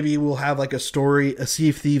maybe we'll have like a Sea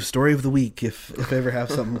of Thieves story of the week if I ever have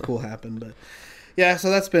something cool happen. But yeah, so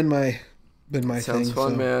that's been my Sounds thing. Sounds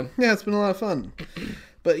fun, man. Yeah, it's been a lot of fun.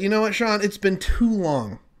 But you know what, Sean? It's been too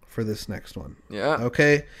long for this next one. Yeah.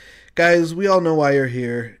 Okay? Guys, we all know why you're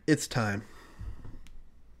here. It's time.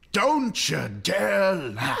 Don't you dare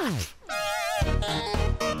laugh.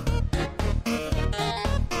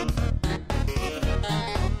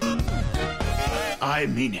 I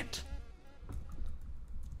mean it.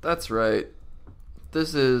 That's right.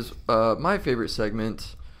 This is my favorite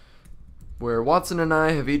segment, where Watson and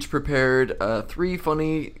I have each prepared 3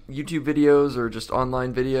 funny YouTube videos or just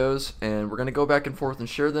online videos, and we're going to go back and forth and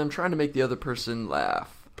share them, trying to make the other person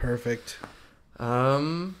laugh. Perfect.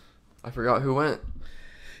 I forgot who went.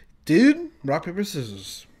 Dude, rock, paper,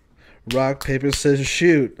 scissors. Rock, paper, scissors,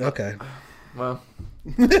 shoot. Okay. Well,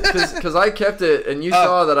 because I kept it, and you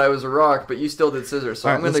saw that I was a rock, but you still did scissors, so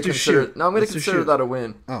right, I'm going to consider. No, I'm going to consider that a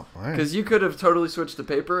win. Oh, all right. Because you could have totally switched to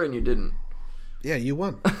paper, and you didn't. Yeah, you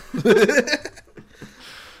won.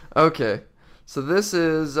 Okay, so this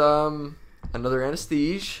is another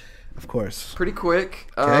anesthesia. Of course. Pretty quick.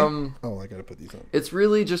 Okay. I gotta put these on. It's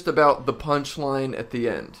really just about the punchline at the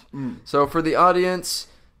end. So for the audience,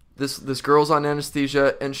 this girl's on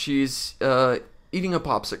anesthesia, and she's eating a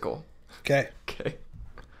popsicle. Okay. Okay.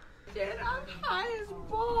 Dad, I'm high as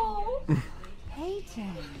balls.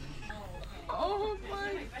 Peyton. Oh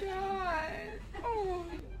my god. Oh.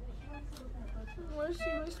 Want to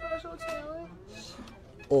see my special talent?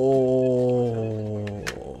 Oh.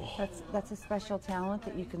 That's a special talent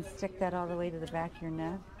that you can stick that all the way to the back of your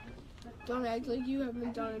neck. Don't act like you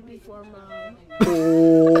haven't done it before, Mom.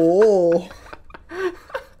 Oh.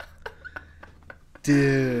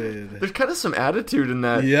 Dude. There's kind of some attitude in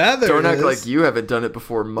that. Yeah, there Don't act is. like you haven't done it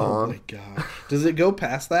before, Mom. Oh my gosh. Does it go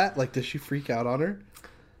past that? Like, does she freak out on her?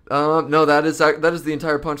 No, that is the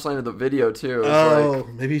entire punchline of the video too. It's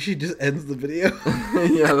maybe she just ends the video.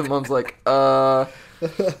 Yeah, the mom's like,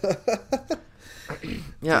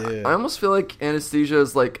 Yeah, Dude. I almost feel like anesthesia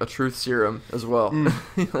is like a truth serum as well.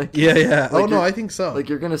 Like, Yeah. like No, I think so. Like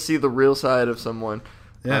you're gonna see the real side of someone.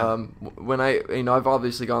 Yeah. When I've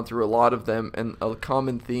obviously gone through a lot of them, and a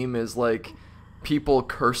common theme is like people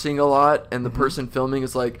cursing a lot, and the person filming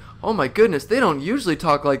is like, "Oh my goodness, they don't usually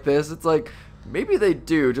talk like this." It's like, maybe they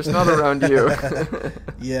do, just not around you.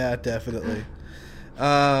 Yeah, definitely.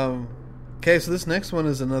 Okay, so this next one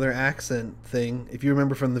is another accent thing. If you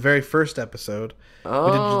remember from the very first episode, we did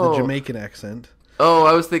the Jamaican accent. Oh,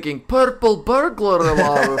 I was thinking purple burglar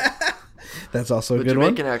alarm. That's also a The good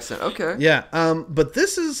Jamaican one. accent. Okay. Yeah, but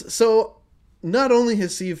this is so. Not only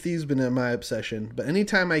has Sea of Thieves been my obsession, but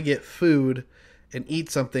anytime I get food and eat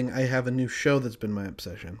something, I have a new show that's been my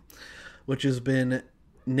obsession, which has been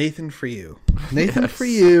Nathan For You. Nathan For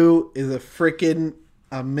You is a freaking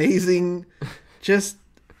amazing, just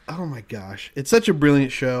oh my gosh, it's such a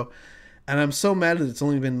brilliant show, and I'm so mad that it's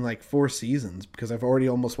only been like 4 seasons because I've already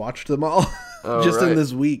almost watched them all just in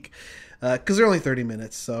this week because they're only 30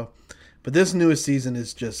 minutes. So, but this newest season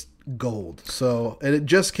is just gold. So, and it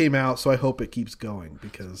just came out, so I hope it keeps going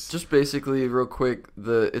because Just basically, real quick,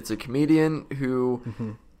 it's a comedian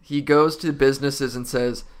who he goes to businesses and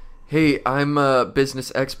says, "Hey, I'm a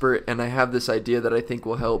business expert, and I have this idea that I think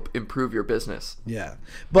will help improve your business." yeah,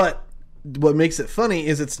 but what makes it funny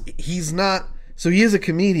is he's not. So he is a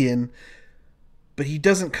comedian, but he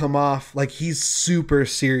doesn't come off like he's super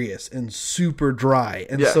serious and super dry,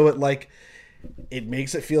 and so it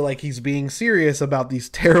makes it feel like he's being serious about these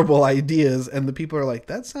terrible ideas, and the people are like,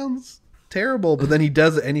 that sounds terrible, but then he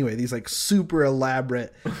does it anyway. These like super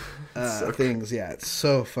elaborate things. Yeah, it's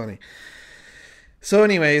so funny. So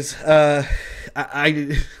anyways, I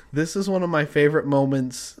this is one of my favorite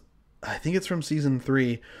moments. I think it's from season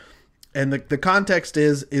 3. And the context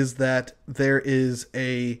is that there is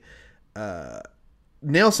a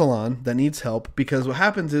nail salon that needs help, because what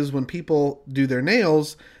happens is when people do their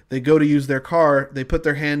nails, they go to use their car, they put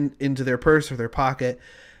their hand into their purse or their pocket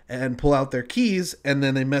and pull out their keys, and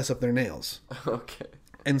then they mess up their nails. Okay.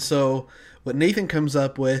 And so what Nathan comes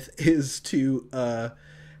up with is to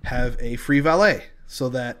have a free valet, so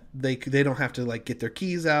that they don't have to like get their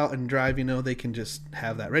keys out and drive, they can just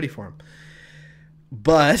have that ready for them.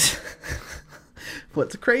 But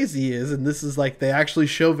what's crazy is, and this is like, they actually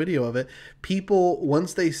show video of it, people,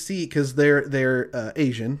 once they see, because they're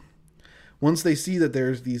Asian, once they see that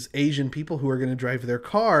there's these Asian people who are going to drive their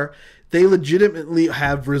car, they legitimately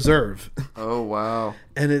have reserve. Oh, wow.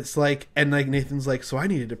 And it's like, and like Nathan's like, so I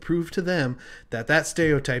needed to prove to them that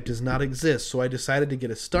stereotype does not exist. So I decided to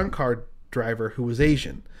get a stunt car driver who was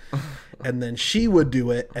Asian. And then she would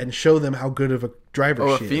do it and show them how good of a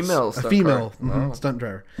driver she is. A female stunt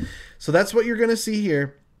driver. So that's what you're going to see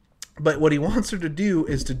here. But what he wants her to do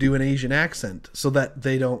is to do an Asian accent, so that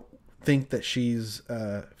they don't think that she's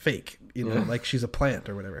fake, like she's a plant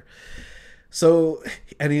or whatever. So,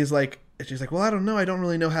 and she's like, well, I don't know. I don't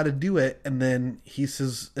really know how to do it. And then he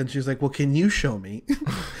says, and she's like, well, can you show me?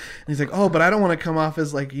 And he's like, oh, but I don't want to come off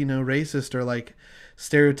as like, racist or like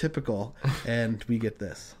stereotypical. And we get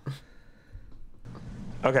this.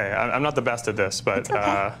 Okay, I'm not the best at this, but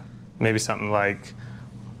maybe something like,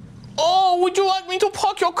 oh, would you like me to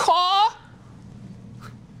park your car?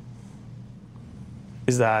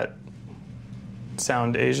 Is that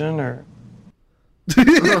sound Asian or?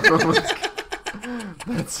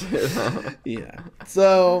 That's it. Yeah.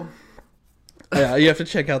 So, yeah, you have to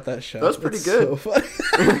check out that show. That's pretty good. So funny.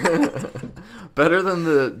 Better than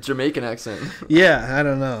the Jamaican accent. Yeah, I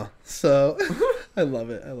don't know. So, I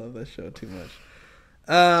love it. I love that show too much.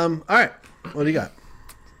 All right. What do you got?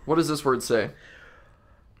 What does this word say?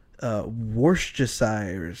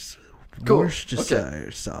 Worcestershire. Cool.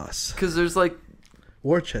 Worcestershire sauce. Because there's like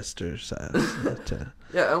Worcester sauce.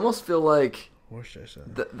 Yeah, I almost feel like Worcestershire.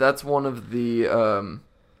 That's one of the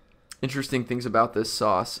interesting things about this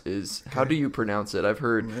sauce is how do you pronounce it? I've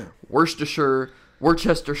heard Worcestershire.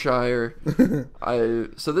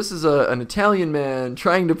 So this is an Italian man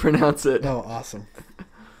trying to pronounce it. Oh, awesome.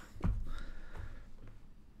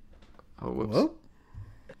 Oh, whoops. Whoa.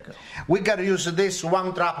 We gotta use this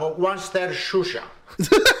one drop of Worcester shusha.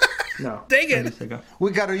 No. Dang it.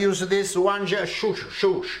 We gotta use this one just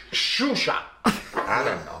shusha. I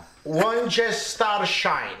don't know. One just star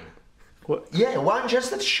shine. What? Yeah, one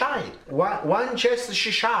just shine. One just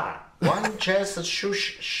shishara. One just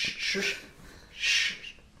shushar.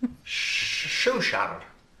 Shushar?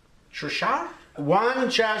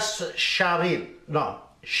 One just shari. No,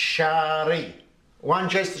 shari. One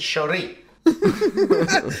just shari.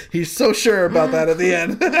 He's so sure about that at the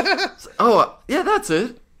end. Oh, yeah, that's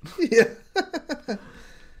it. Yeah.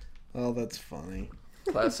 Oh, that's funny.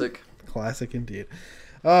 Classic. Classic indeed.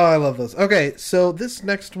 Oh, I love those. Okay, so this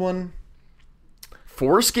next one,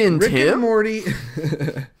 Foreskin Rick Tim? and Morty.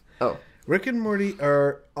 Oh. Rick and Morty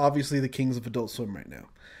are obviously the kings of Adult Swim right now.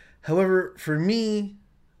 However, for me,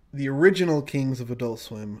 the original kings of Adult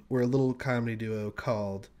Swim were a little comedy duo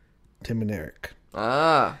called Tim and Eric.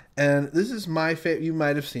 Ah. And this is my favorite. You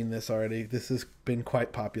might have seen this already. This has been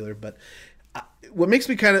quite popular. But what makes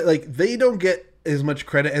me kind of like, they don't get as much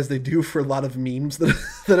credit as they do for a lot of memes that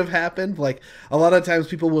have happened. Like, a lot of times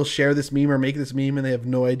people will share this meme or make this meme and they have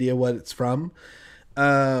no idea what it's from.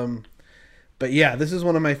 But yeah, this is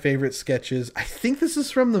one of my favorite sketches. I think this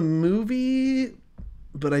is from the movie,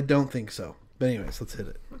 but I don't think so. But anyways, let's hit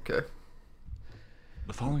it. Okay.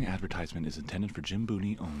 The following advertisement is intended for Jim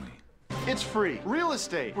Booney only. It's free. Real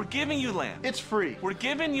estate. We're giving you land. It's free. We're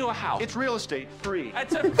giving you a house. It's real estate. Free.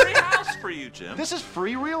 It's a free house for you, Jim. This is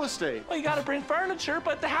free real estate. Well, you gotta bring furniture,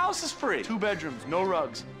 but the house is free. 2 bedrooms, no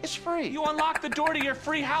rugs. It's free. You unlock the door to your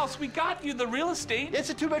free house. We got you the real estate. It's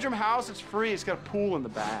a 2-bedroom house. It's free. It's got a pool in the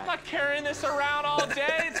back. I'm not carrying this around all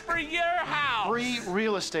day. It's for your house. Free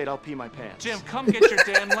real estate. I'll pee my pants. Jim, come get your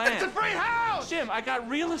damn land. It's a free house. Jim, I got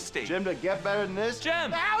real estate. Jim, to get better than this.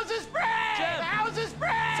 Jim. The house is free. Jim. The house is free.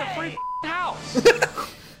 It's a free house.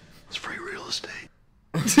 It's free real estate.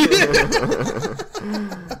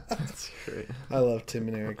 That's great. I love Tim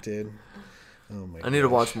and Eric, dude. Oh my! I need to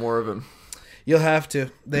watch more of him. You'll have to.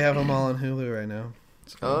 They have them all on Hulu right now.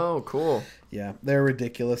 Oh, cool. Yeah, they're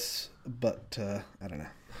ridiculous, but I don't know.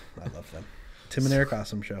 I love them. Tim and Eric,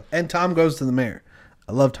 awesome show. And Tom Goes to the Mayor.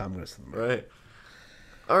 I love Tom Goes to the Mayor. Right.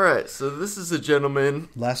 All right, so this is a gentleman.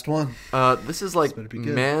 Last one. This is like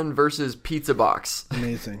man versus pizza box.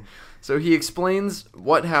 Amazing. So he explains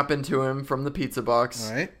what happened to him from the pizza box.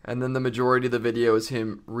 All right. And then the majority of the video is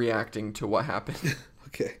him reacting to what happened.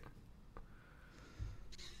 Okay.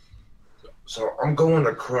 So I'm going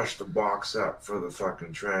to crush the box up for the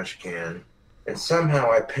fucking trash can, and somehow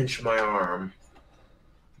I pinch my arm,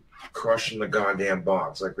 crushing the goddamn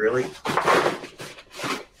box. Like, really?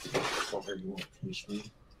 Fucker, you want to pinch me?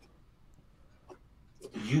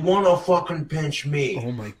 You want to fucking pinch me?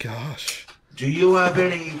 Oh my gosh. Do you have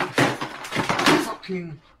any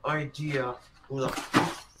fucking idea who the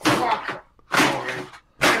fuck are you?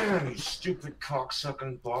 Damn, you stupid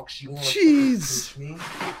cocksucking box. You want to pinch me?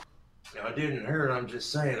 No, it didn't hurt. I'm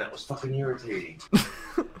just saying that was fucking irritating.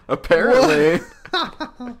 Apparently.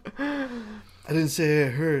 I didn't say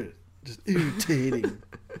it hurt. Just irritating.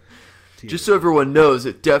 Just so everyone knows,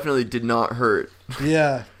 it definitely did not hurt.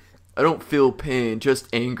 Yeah. I don't feel pain,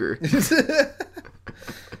 just anger.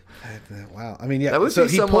 Wow. I mean, yeah. That would so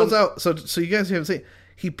be he someone... pulls out. So you guys haven't seen.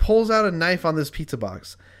 He pulls out a knife on this pizza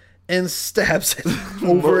box and stabs it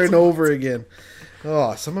over and over again.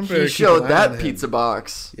 Oh, someone better. He showed that pizza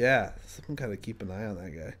box. Yeah, someone gotta keep an eye on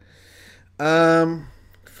that guy.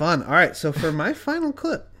 Fun. All right. So for my final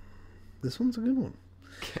clip, this one's a good one.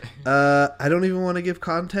 Okay. I don't even want to give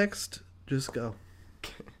context. Just go.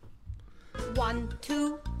 1,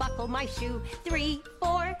 2, buckle my shoe. 3,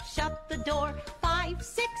 4, shut the door. 5,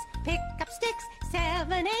 6, pick up sticks.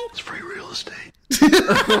 7, 8. It's free real estate.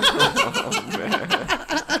 Oh, man.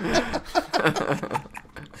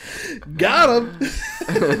 Got him.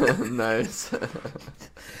 Nice.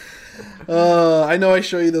 I know I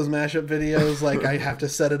show you those mashup videos. Like I have to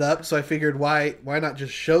set it up, so I figured why not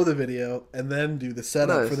just show the video and then do the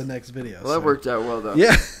setup for the next video. Well, that worked out well though.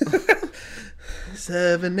 Yeah.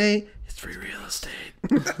 7, 8. It's free real estate.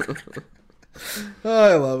 Oh,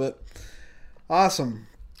 I love it. Awesome.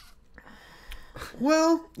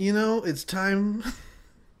 Well, it's time.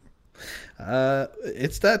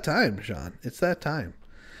 It's that time, Sean. It's that time.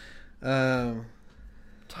 Time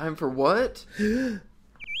for what?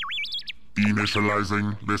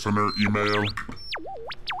 Initializing listener email.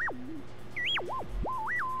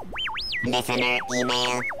 Listener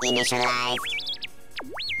email initialized.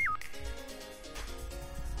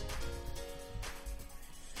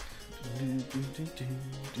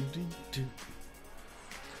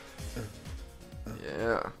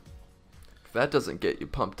 Yeah. If that doesn't get you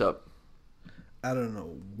pumped up, I don't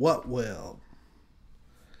know what will.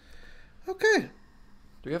 Okay.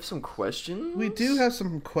 Do we have some questions? We do have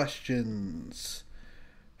some questions.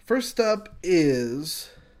 First up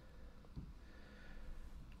is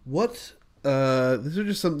what these are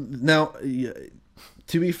just some now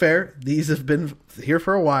to be fair, these have been here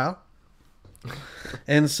for a while.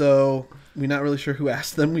 And so we're not really sure who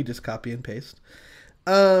asked them. We just copy and paste.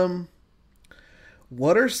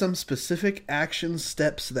 What are some specific action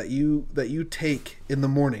steps that you take in the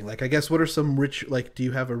morning? Like, I guess, what are some do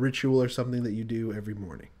you have a ritual or something that you do every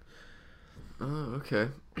morning? Oh, okay.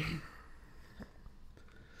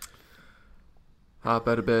 Hop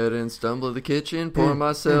out of bed and stumble to the kitchen, pour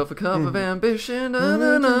myself a cup of ambition.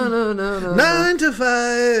 9 to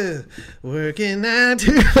 5, working 9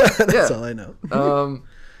 to 5. That's all I know.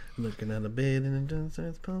 Looking at a bed and it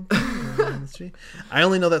starts pumping on the street. I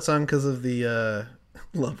only know that song because of the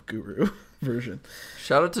Love Guru version.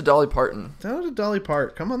 Shout out to Dolly Parton. Shout out to Dolly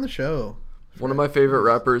Parton. Come on the show. One of my favorite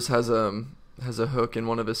rappers has a hook in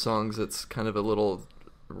one of his songs that's kind of a little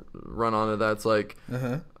run on it that's like,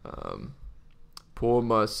 pour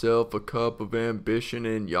myself a cup of ambition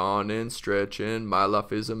and yawning, stretching. My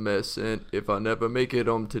life is a mess, and if I never make it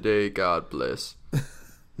home today, God bless.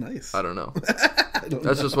 Nice. I don't know.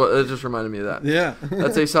 It just reminded me of that. Yeah.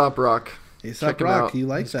 That's Aesop Rock. Aesop Rock. You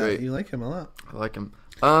like that. Great. You like him a lot. I like him.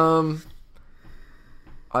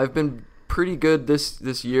 I've been pretty good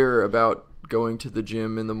this year about going to the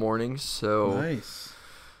gym in the mornings. So nice.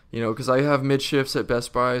 Because I have mid shifts at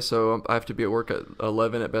Best Buy, so I have to be at work at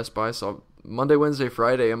 11 at Best Buy. So Monday, Wednesday,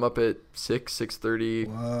 Friday, I'm up at 6:30.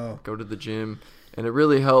 Wow. Go to the gym. And it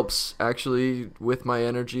really helps actually with my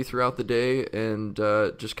energy throughout the day and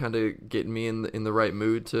just kind of getting me in the right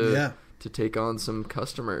mood to take on some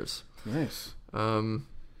customers. Nice.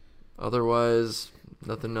 Otherwise,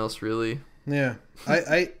 nothing else really. Yeah.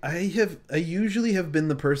 I usually have been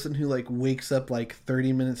the person who like wakes up like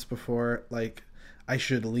 30 minutes before like I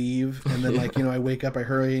should leave, and then like, you know, I wake up, I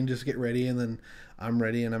hurry and just get ready, and then I'm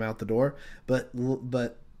ready and I'm out the door. But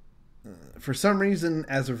for some reason,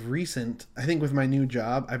 as of recent, I think with my new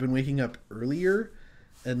job, I've been waking up earlier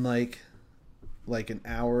and like an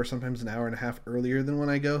hour, sometimes an hour and a half earlier than when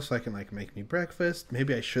I go, so I can like make me breakfast.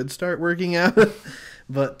 Maybe I should start working out.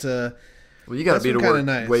 But well, you got to be to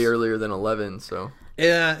work way earlier than 11, so.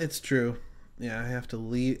 Yeah, it's true. Yeah, I have to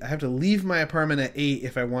leave my apartment at 8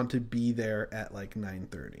 if I want to be there at like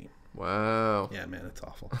 9:30. Wow. Yeah, man, it's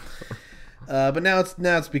awful. But now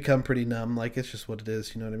it's become pretty numb. Like, it's just what it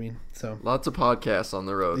is. You know what I mean? So lots of podcasts on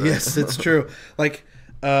the road. Right? Yes, it's true. Like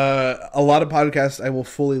a lot of podcasts I will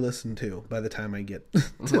fully listen to by the time I get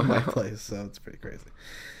to my place. So it's pretty crazy.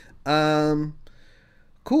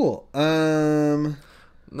 Cool.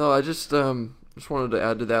 No, I just wanted to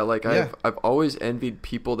add to that. Like, yeah. I've always envied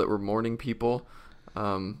people that were morning people.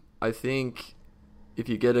 I think if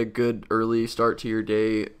you get a good early start to your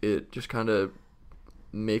day, it just kind of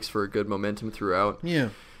makes for a good momentum throughout. Yeah.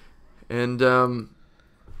 And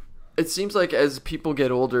it seems like as people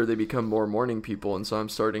get older, they become more morning people, and so I'm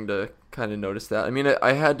starting to kind of notice that. I mean,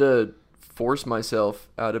 I had to force myself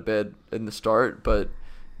out of bed in the start, but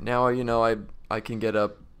now, you know, I can get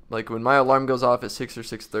up. Like, when my alarm goes off at 6 or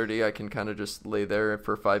 6:30, I can kind of just lay there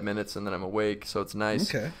for 5 minutes, and then I'm awake, so it's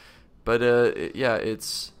nice. Okay. But, yeah,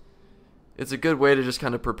 it's a good way to just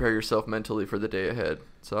kind of prepare yourself mentally for the day ahead.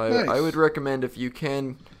 So I would recommend, if you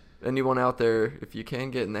can, anyone out there, if you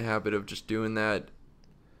can get in the habit of just doing that,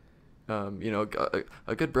 you know,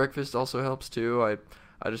 a good breakfast also helps too.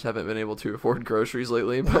 I just haven't been able to afford groceries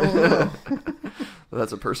lately, but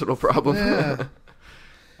that's a personal problem. Yeah.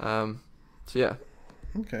 So yeah.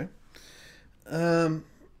 Okay.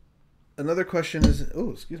 Another question has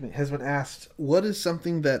been asked. What is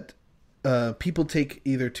something that people take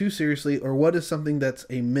either too seriously, or what is something that's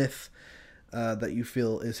a myth that you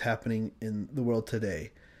feel is happening in the world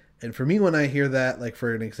today? And for me, when I hear that, like,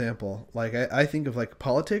 for an example, like I think of like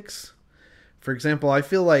politics. For example, I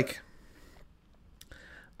feel like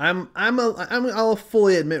I'll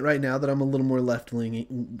fully admit right now that I'm a little more left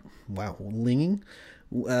leaning. Wow, leaning,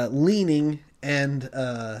 and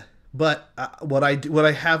but what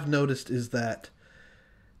I have noticed is that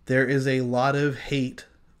there is a lot of hate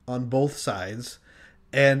on both sides,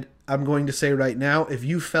 and I'm going to say right now, if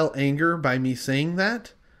you felt anger by me saying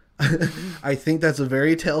that, I think that's a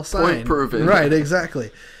very tell sign. Point proven. Right,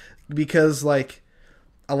 exactly. Because like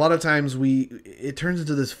a lot of times it turns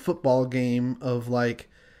into this football game of like,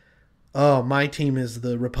 oh, my team is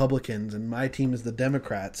the Republicans and my team is the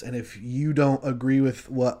Democrats, and if you don't agree with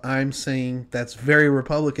what I'm saying that's very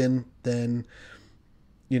Republican, then,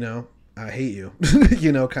 you know, I hate you,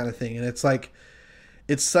 you know, kind of thing. And it's like,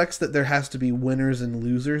 it sucks that there has to be winners and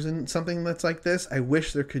losers in something that's like this. I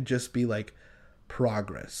wish there could just be like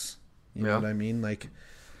progress. You know what I mean? Like,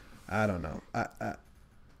 I don't know.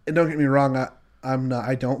 And don't get me wrong,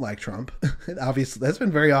 I don't like Trump. Obviously, that's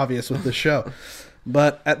been very obvious with the show.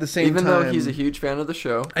 But at the same time, even though he's a huge fan of the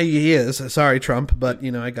show, he is. Sorry, Trump, but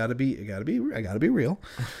you know, I gotta be real.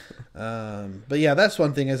 But yeah, that's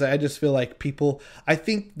one thing. Is I just feel like people. I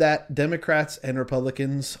think that Democrats and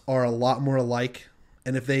Republicans are a lot more alike,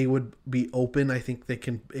 and if they would be open, I think they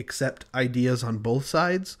can accept ideas on both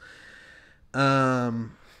sides.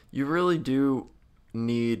 You really do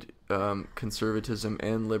need conservatism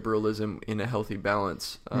and liberalism in a healthy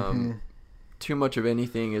balance. Too much of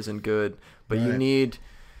anything isn't good, but you need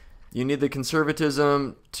the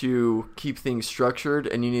conservatism to keep things structured,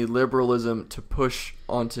 and you need liberalism to push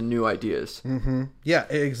onto new ideas. Yeah,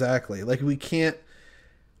 exactly. Like,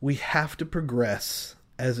 we have to progress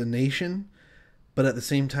as a nation, but at the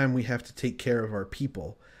same time we have to take care of our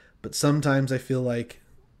people. But sometimes I feel like,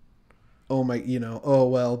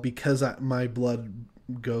 because my blood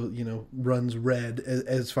runs red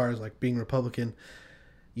as far as like being Republican,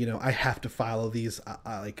 you know, I have to follow these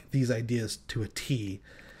ideas to a T,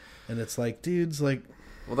 and it's like, dudes, like,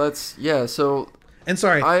 well, that's So, and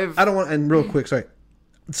sorry, I don't want. And real quick, sorry.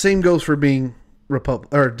 Same goes for being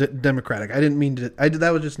Democratic. I didn't mean to.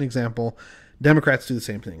 That was just an example. Democrats do the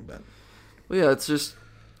same thing, but well, yeah, it's just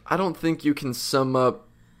I don't think you can sum up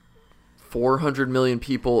 400 million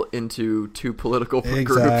people into two political groups.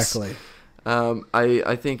 Exactly.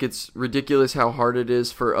 I think it's ridiculous how hard it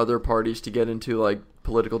is for other parties to get into like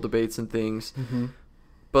political debates and things.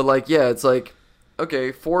 But like, yeah, it's like,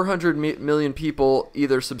 okay, 400 million people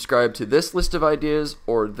either subscribe to this list of ideas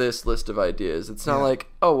or this list of ideas. It's not like,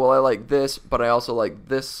 oh, well, I like this, but I also like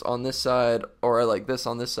this on this side, or I like this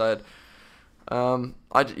on this side. I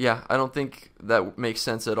don't think that makes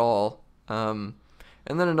sense at all. And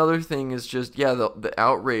then another thing is just, the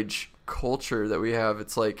outrage culture that we have.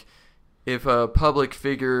 It's like, if a public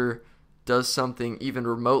figure does something even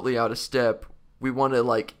remotely out of step, we want to,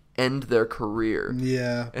 like, end their career.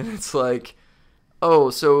 Yeah. And it's like, oh,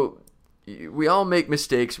 so we all make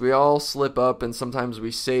mistakes. We all slip up, and sometimes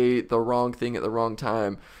we say the wrong thing at the wrong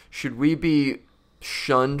time. Should we be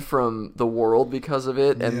shunned from the world because of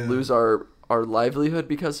it and lose our livelihood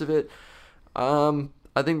because of it?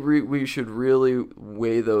 I think we should really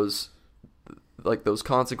weigh those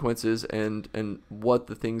consequences and what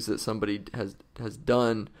the things that somebody has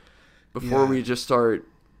done before we just start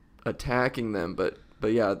attacking them. But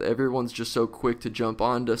yeah, everyone's just so quick to jump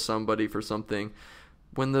onto somebody for something,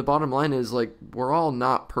 when the bottom line is, like, we're all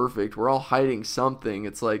not perfect. We're all hiding something.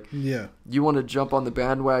 It's like, you want to jump on the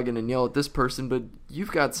bandwagon and yell at this person, but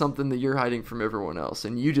you've got something that you're hiding from everyone else,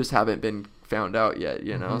 and you just haven't been found out yet,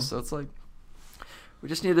 you know? So it's like, we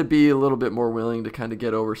just need to be a little bit more willing to kind of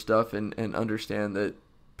get over stuff and understand that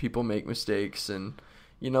people make mistakes. And,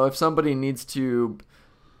 you know, if somebody needs to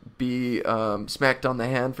be smacked on the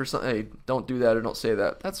hand for something, hey, don't do that or don't say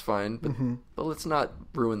that. That's fine, but let's not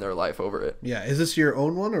ruin their life over it. Yeah. Is this your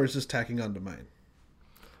own one, or is this tacking on to mine?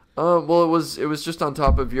 Well, it was just on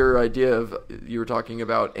top of your idea of, you were talking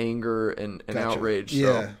about anger and Gotcha. Outrage. Yeah.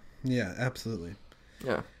 So. Yeah, absolutely.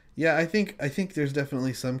 Yeah. Yeah, I think there's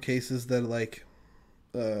definitely some cases that, like,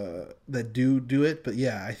 that do it, but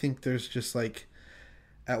yeah, I think there's just, like,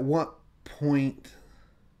 at what point,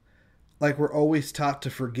 like, we're always taught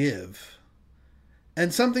to forgive,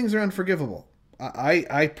 and some things are unforgivable.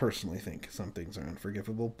 I personally think some things are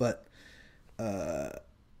unforgivable, but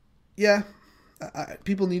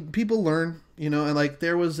people learn, you know. And, like,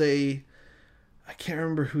 there was I can't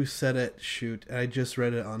remember who said it. Shoot, I just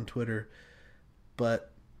read it on Twitter,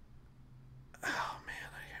 but oh man,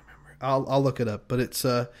 I can't remember. I'll look it up. But it's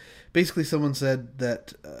basically someone said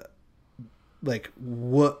that like,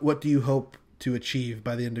 what do you hope to achieve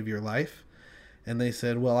by the end of your life? And they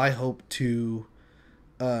said, well, I hope to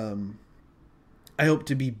be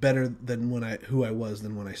better than who I was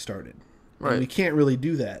than when I started. Right. And we can't really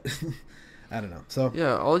do that. I don't know. So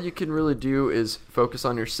yeah, all you can really do is focus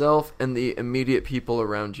on yourself and the immediate people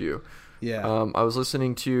around you. Yeah. I was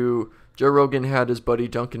listening to Joe Rogan, had his buddy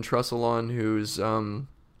Duncan Trussell on, who's a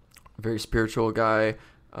very spiritual guy.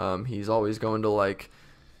 He's always going to, like,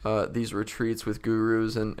 these retreats with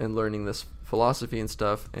gurus and learning this philosophy and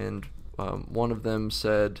stuff. And one of them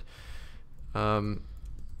said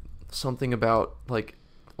something about, like,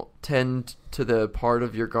 tend to the part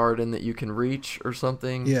of your garden that you can reach or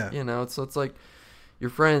something. Yeah. You know, so it's like your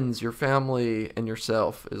friends, your family, and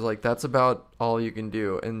yourself is, like, that's about all you can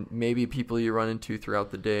do. And maybe people you run into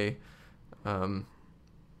throughout the day.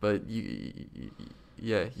 But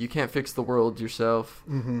you can't fix the world yourself.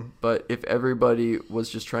 Mm-hmm. But if everybody was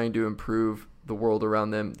just trying to improve the world around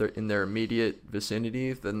them in their immediate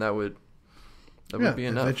vicinity, then that would be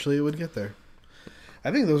enough. Eventually it would get there. I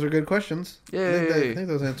think those are good questions. Yeah, I think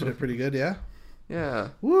those answered it pretty good. Yeah. Yeah.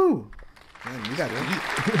 Woo. Man, you got to eat.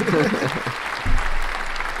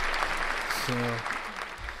 So,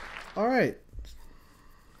 all right.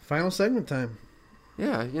 Final segment time.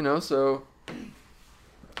 Yeah, you know, so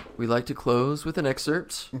we like to close with an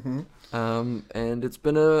excerpt. Mm-hmm. And it's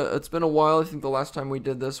been a while. I think the last time we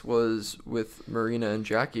did this was with Marina and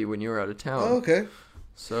Jackie when you were out of town. Oh, okay.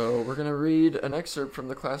 So we're going to read an excerpt from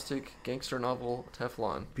the classic gangster novel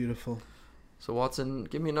Teflon. Beautiful. So Watson,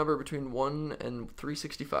 give me a number between 1 and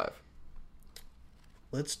 365.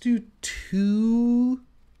 Let's do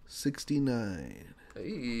 269.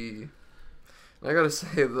 Hey. I got to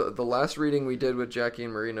say, the last reading we did with Jackie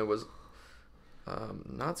and Marina was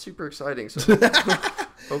not super exciting. So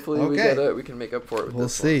hopefully okay. we can make up for it with we'll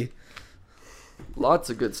this see. One.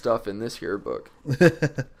 Lots of good stuff in this here book.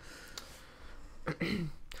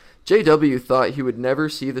 J.W. thought he would never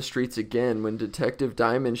see the streets again when Detective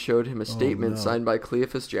Diamond showed him a statement signed by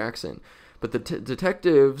Cleophas Jackson. But the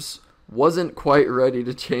detectives wasn't quite ready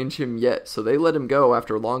to change him yet, so they let him go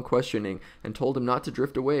after long questioning and told him not to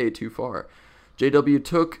drift away too far. J.W.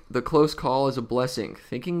 took the close call as a blessing,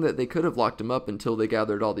 thinking that they could have locked him up until they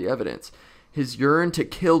gathered all the evidence. His yearn to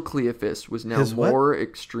kill Cleophas was now more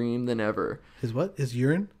extreme than ever. His what? His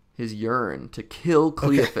urine? His yearn to kill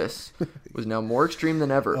Cleophas was now more extreme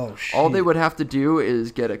than ever. Oh, all they would have to do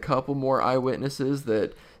is get a couple more eyewitnesses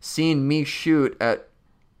that seen me shoot at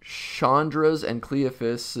Chandra's and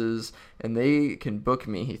Cleophas's, and they can book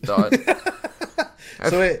me, he thought.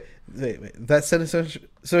 So wait. That sentence.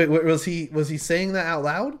 So wait, was he saying that out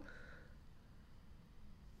loud?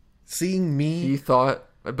 Seeing me? He thought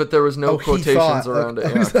But there was no quotations around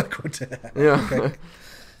it. Yeah. Okay.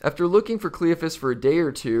 After looking for Cleophas for a day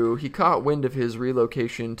or two, he caught wind of his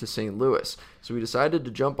relocation to St. Louis, so he decided to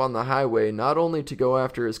jump on the highway not only to go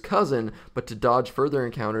after his cousin, but to dodge further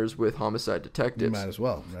encounters with homicide detectives. You might as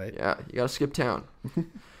well, right? Yeah, you gotta skip town.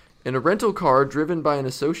 In a rental car driven by an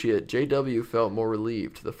associate, J.W. felt more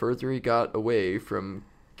relieved the further he got away from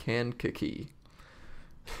Kankakee.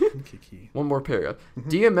 One more paragraph.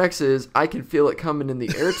 DMX's I Can Feel It Coming in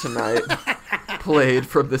the Air Tonight played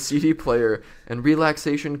from the CD player, and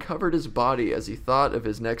relaxation covered his body as he thought of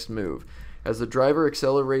his next move. As the driver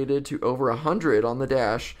accelerated to over 100 on the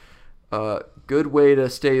dash, good way to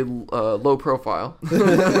stay low profile,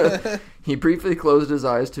 he briefly closed his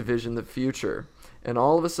eyes to vision the future. And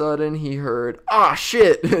all of a sudden, he heard, "Ah,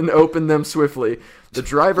 shit!" and opened them swiftly. The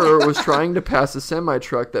driver was trying to pass a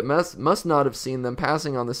semi-truck that must not have seen them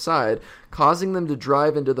passing on the side, causing them to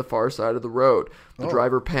drive into the far side of the road. The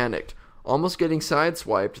driver panicked. Almost getting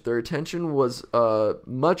sideswiped, their attention was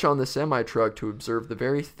much on the semi-truck to observe the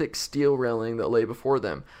very thick steel railing that lay before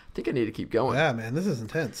them. I think I need to keep going. Yeah, man, this is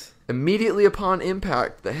intense. Immediately upon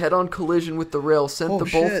impact, the head-on collision with the rail sent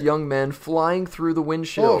both young men flying through the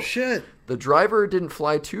windshield. Oh, shit. The driver didn't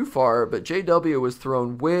fly too far, but JW was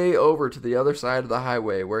thrown way over to the other side of the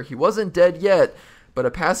highway, where he wasn't dead yet, but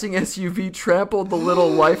a passing SUV trampled the little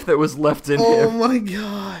life that was left in him. Oh, my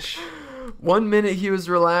gosh. 1 minute he was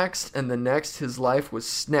relaxed, and the next his life was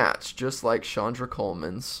snatched, just like Chandra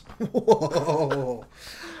Coleman's. Whoa.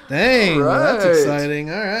 Dang, that's exciting.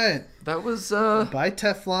 All right. That was... Buy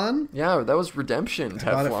Teflon. Yeah, that was redemption,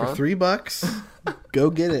 Teflon. I bought it for $3. Go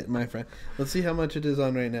get it, my friend. Let's see how much it is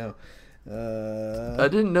on right now. I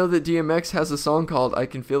didn't know that DMX has a song called I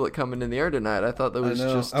Can Feel It Coming in the Air Tonight. I thought that was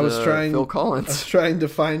just Phil Collins. I was trying to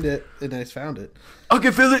find it, and I found it. I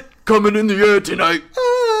can feel it coming in the air tonight.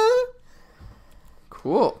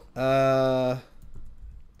 Cool. Teflon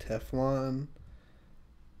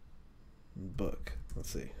book.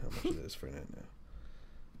 Let's see how much it is for right now.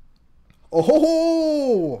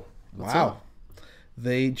 Oh! Wow.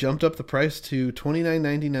 They jumped up the price to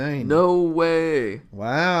 $29.99. No way.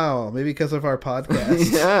 Wow. Maybe because of our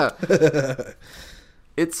podcast. Yeah.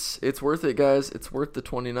 It's worth it, guys. It's worth the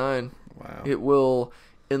 $29. Wow. It will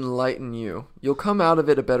enlighten you. You'll come out of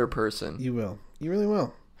it a better person. You will. You really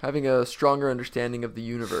will. Having a stronger understanding of the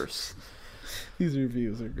universe. These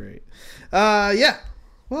reviews are great. Yeah.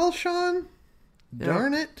 Well, Sean,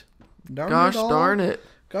 darn it. Gosh darn it.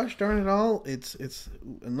 Gosh darn it all. It's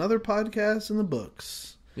another podcast in the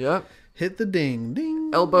books. Yep. Hit the ding.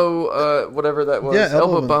 Ding. Elbow, whatever that was. Yeah,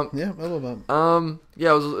 elbow bump. Yeah, elbow bump.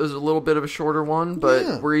 Yeah, it was a little bit of a shorter one,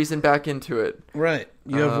 but we're easing back into it. Right.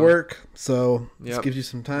 You have work, so this gives you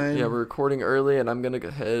some time. Yeah, we're recording early, and I'm going to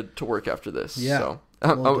head to work after this. Yeah. So,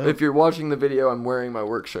 if you're watching the video, I'm wearing my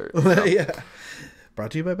work shirt. So. Yeah. Brought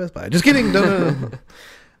to you by Best Buy. Just kidding. No.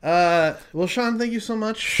 Well, Sean, thank you so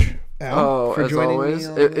much. Al, for as joining always,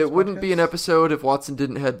 me on it wouldn't be an episode if Watson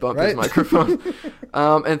didn't head bump his microphone.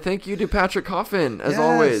 And thank you to Patrick Coffin, as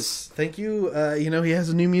always. Thank you. He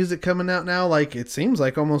has new music coming out now, like it seems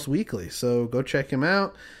like almost weekly. So go check him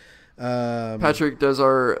out. Patrick does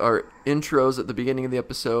our intros at the beginning of the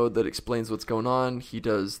episode that explains what's going on. He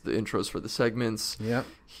does the intros for the segments. Yeah.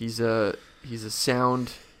 He's a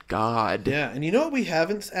sound god. Yeah, and you know what we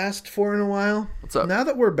haven't asked for in a while? What's up? Now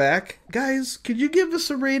that we're back, guys, could you give us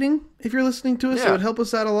a rating if you're listening to us? Yeah. It would help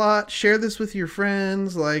us out a lot. Share this with your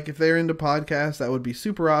friends. Like, if they're into podcasts, that would be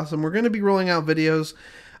super awesome. We're going to be rolling out videos.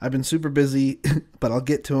 I've been super busy, but I'll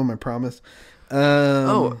get to them, I promise.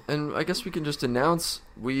 And I guess we can just announce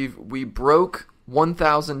we broke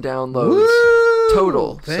 1,000 downloads Woo!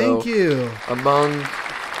 total. Thank you. Among,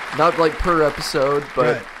 not like per episode,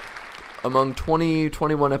 but among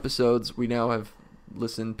 21 episodes, we now have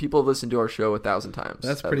people have listened to our show 1,000 times.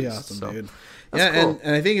 That's pretty awesome, dude. That's yeah, cool.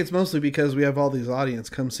 and I think it's mostly because we have all these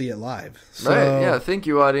audience come see it live. So, right, yeah. Thank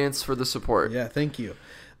you, audience, for the support. Yeah, thank you.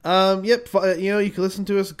 Yep, you can listen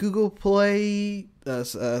to us Google Play,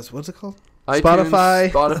 what's it called?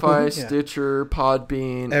 iTunes, Spotify, Yeah. Stitcher,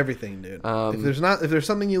 Podbean, everything, dude. If there's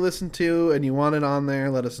something you listen to and you want it on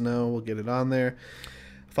there, let us know. We'll get it on there.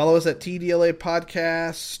 Follow us at TDLA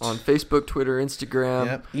Podcast on Facebook, Twitter, Instagram.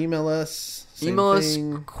 Yep. Email us. Email us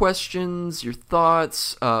questions, your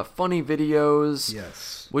thoughts, funny videos.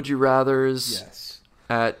 Yes. Would you rathers? Yes.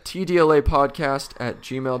 At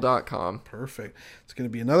tdlapodcast@gmail.com. Perfect. It's going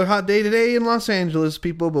to be another hot day today in Los Angeles,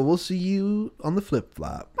 people, but we'll see you on the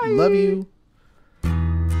flip-flop. Love you.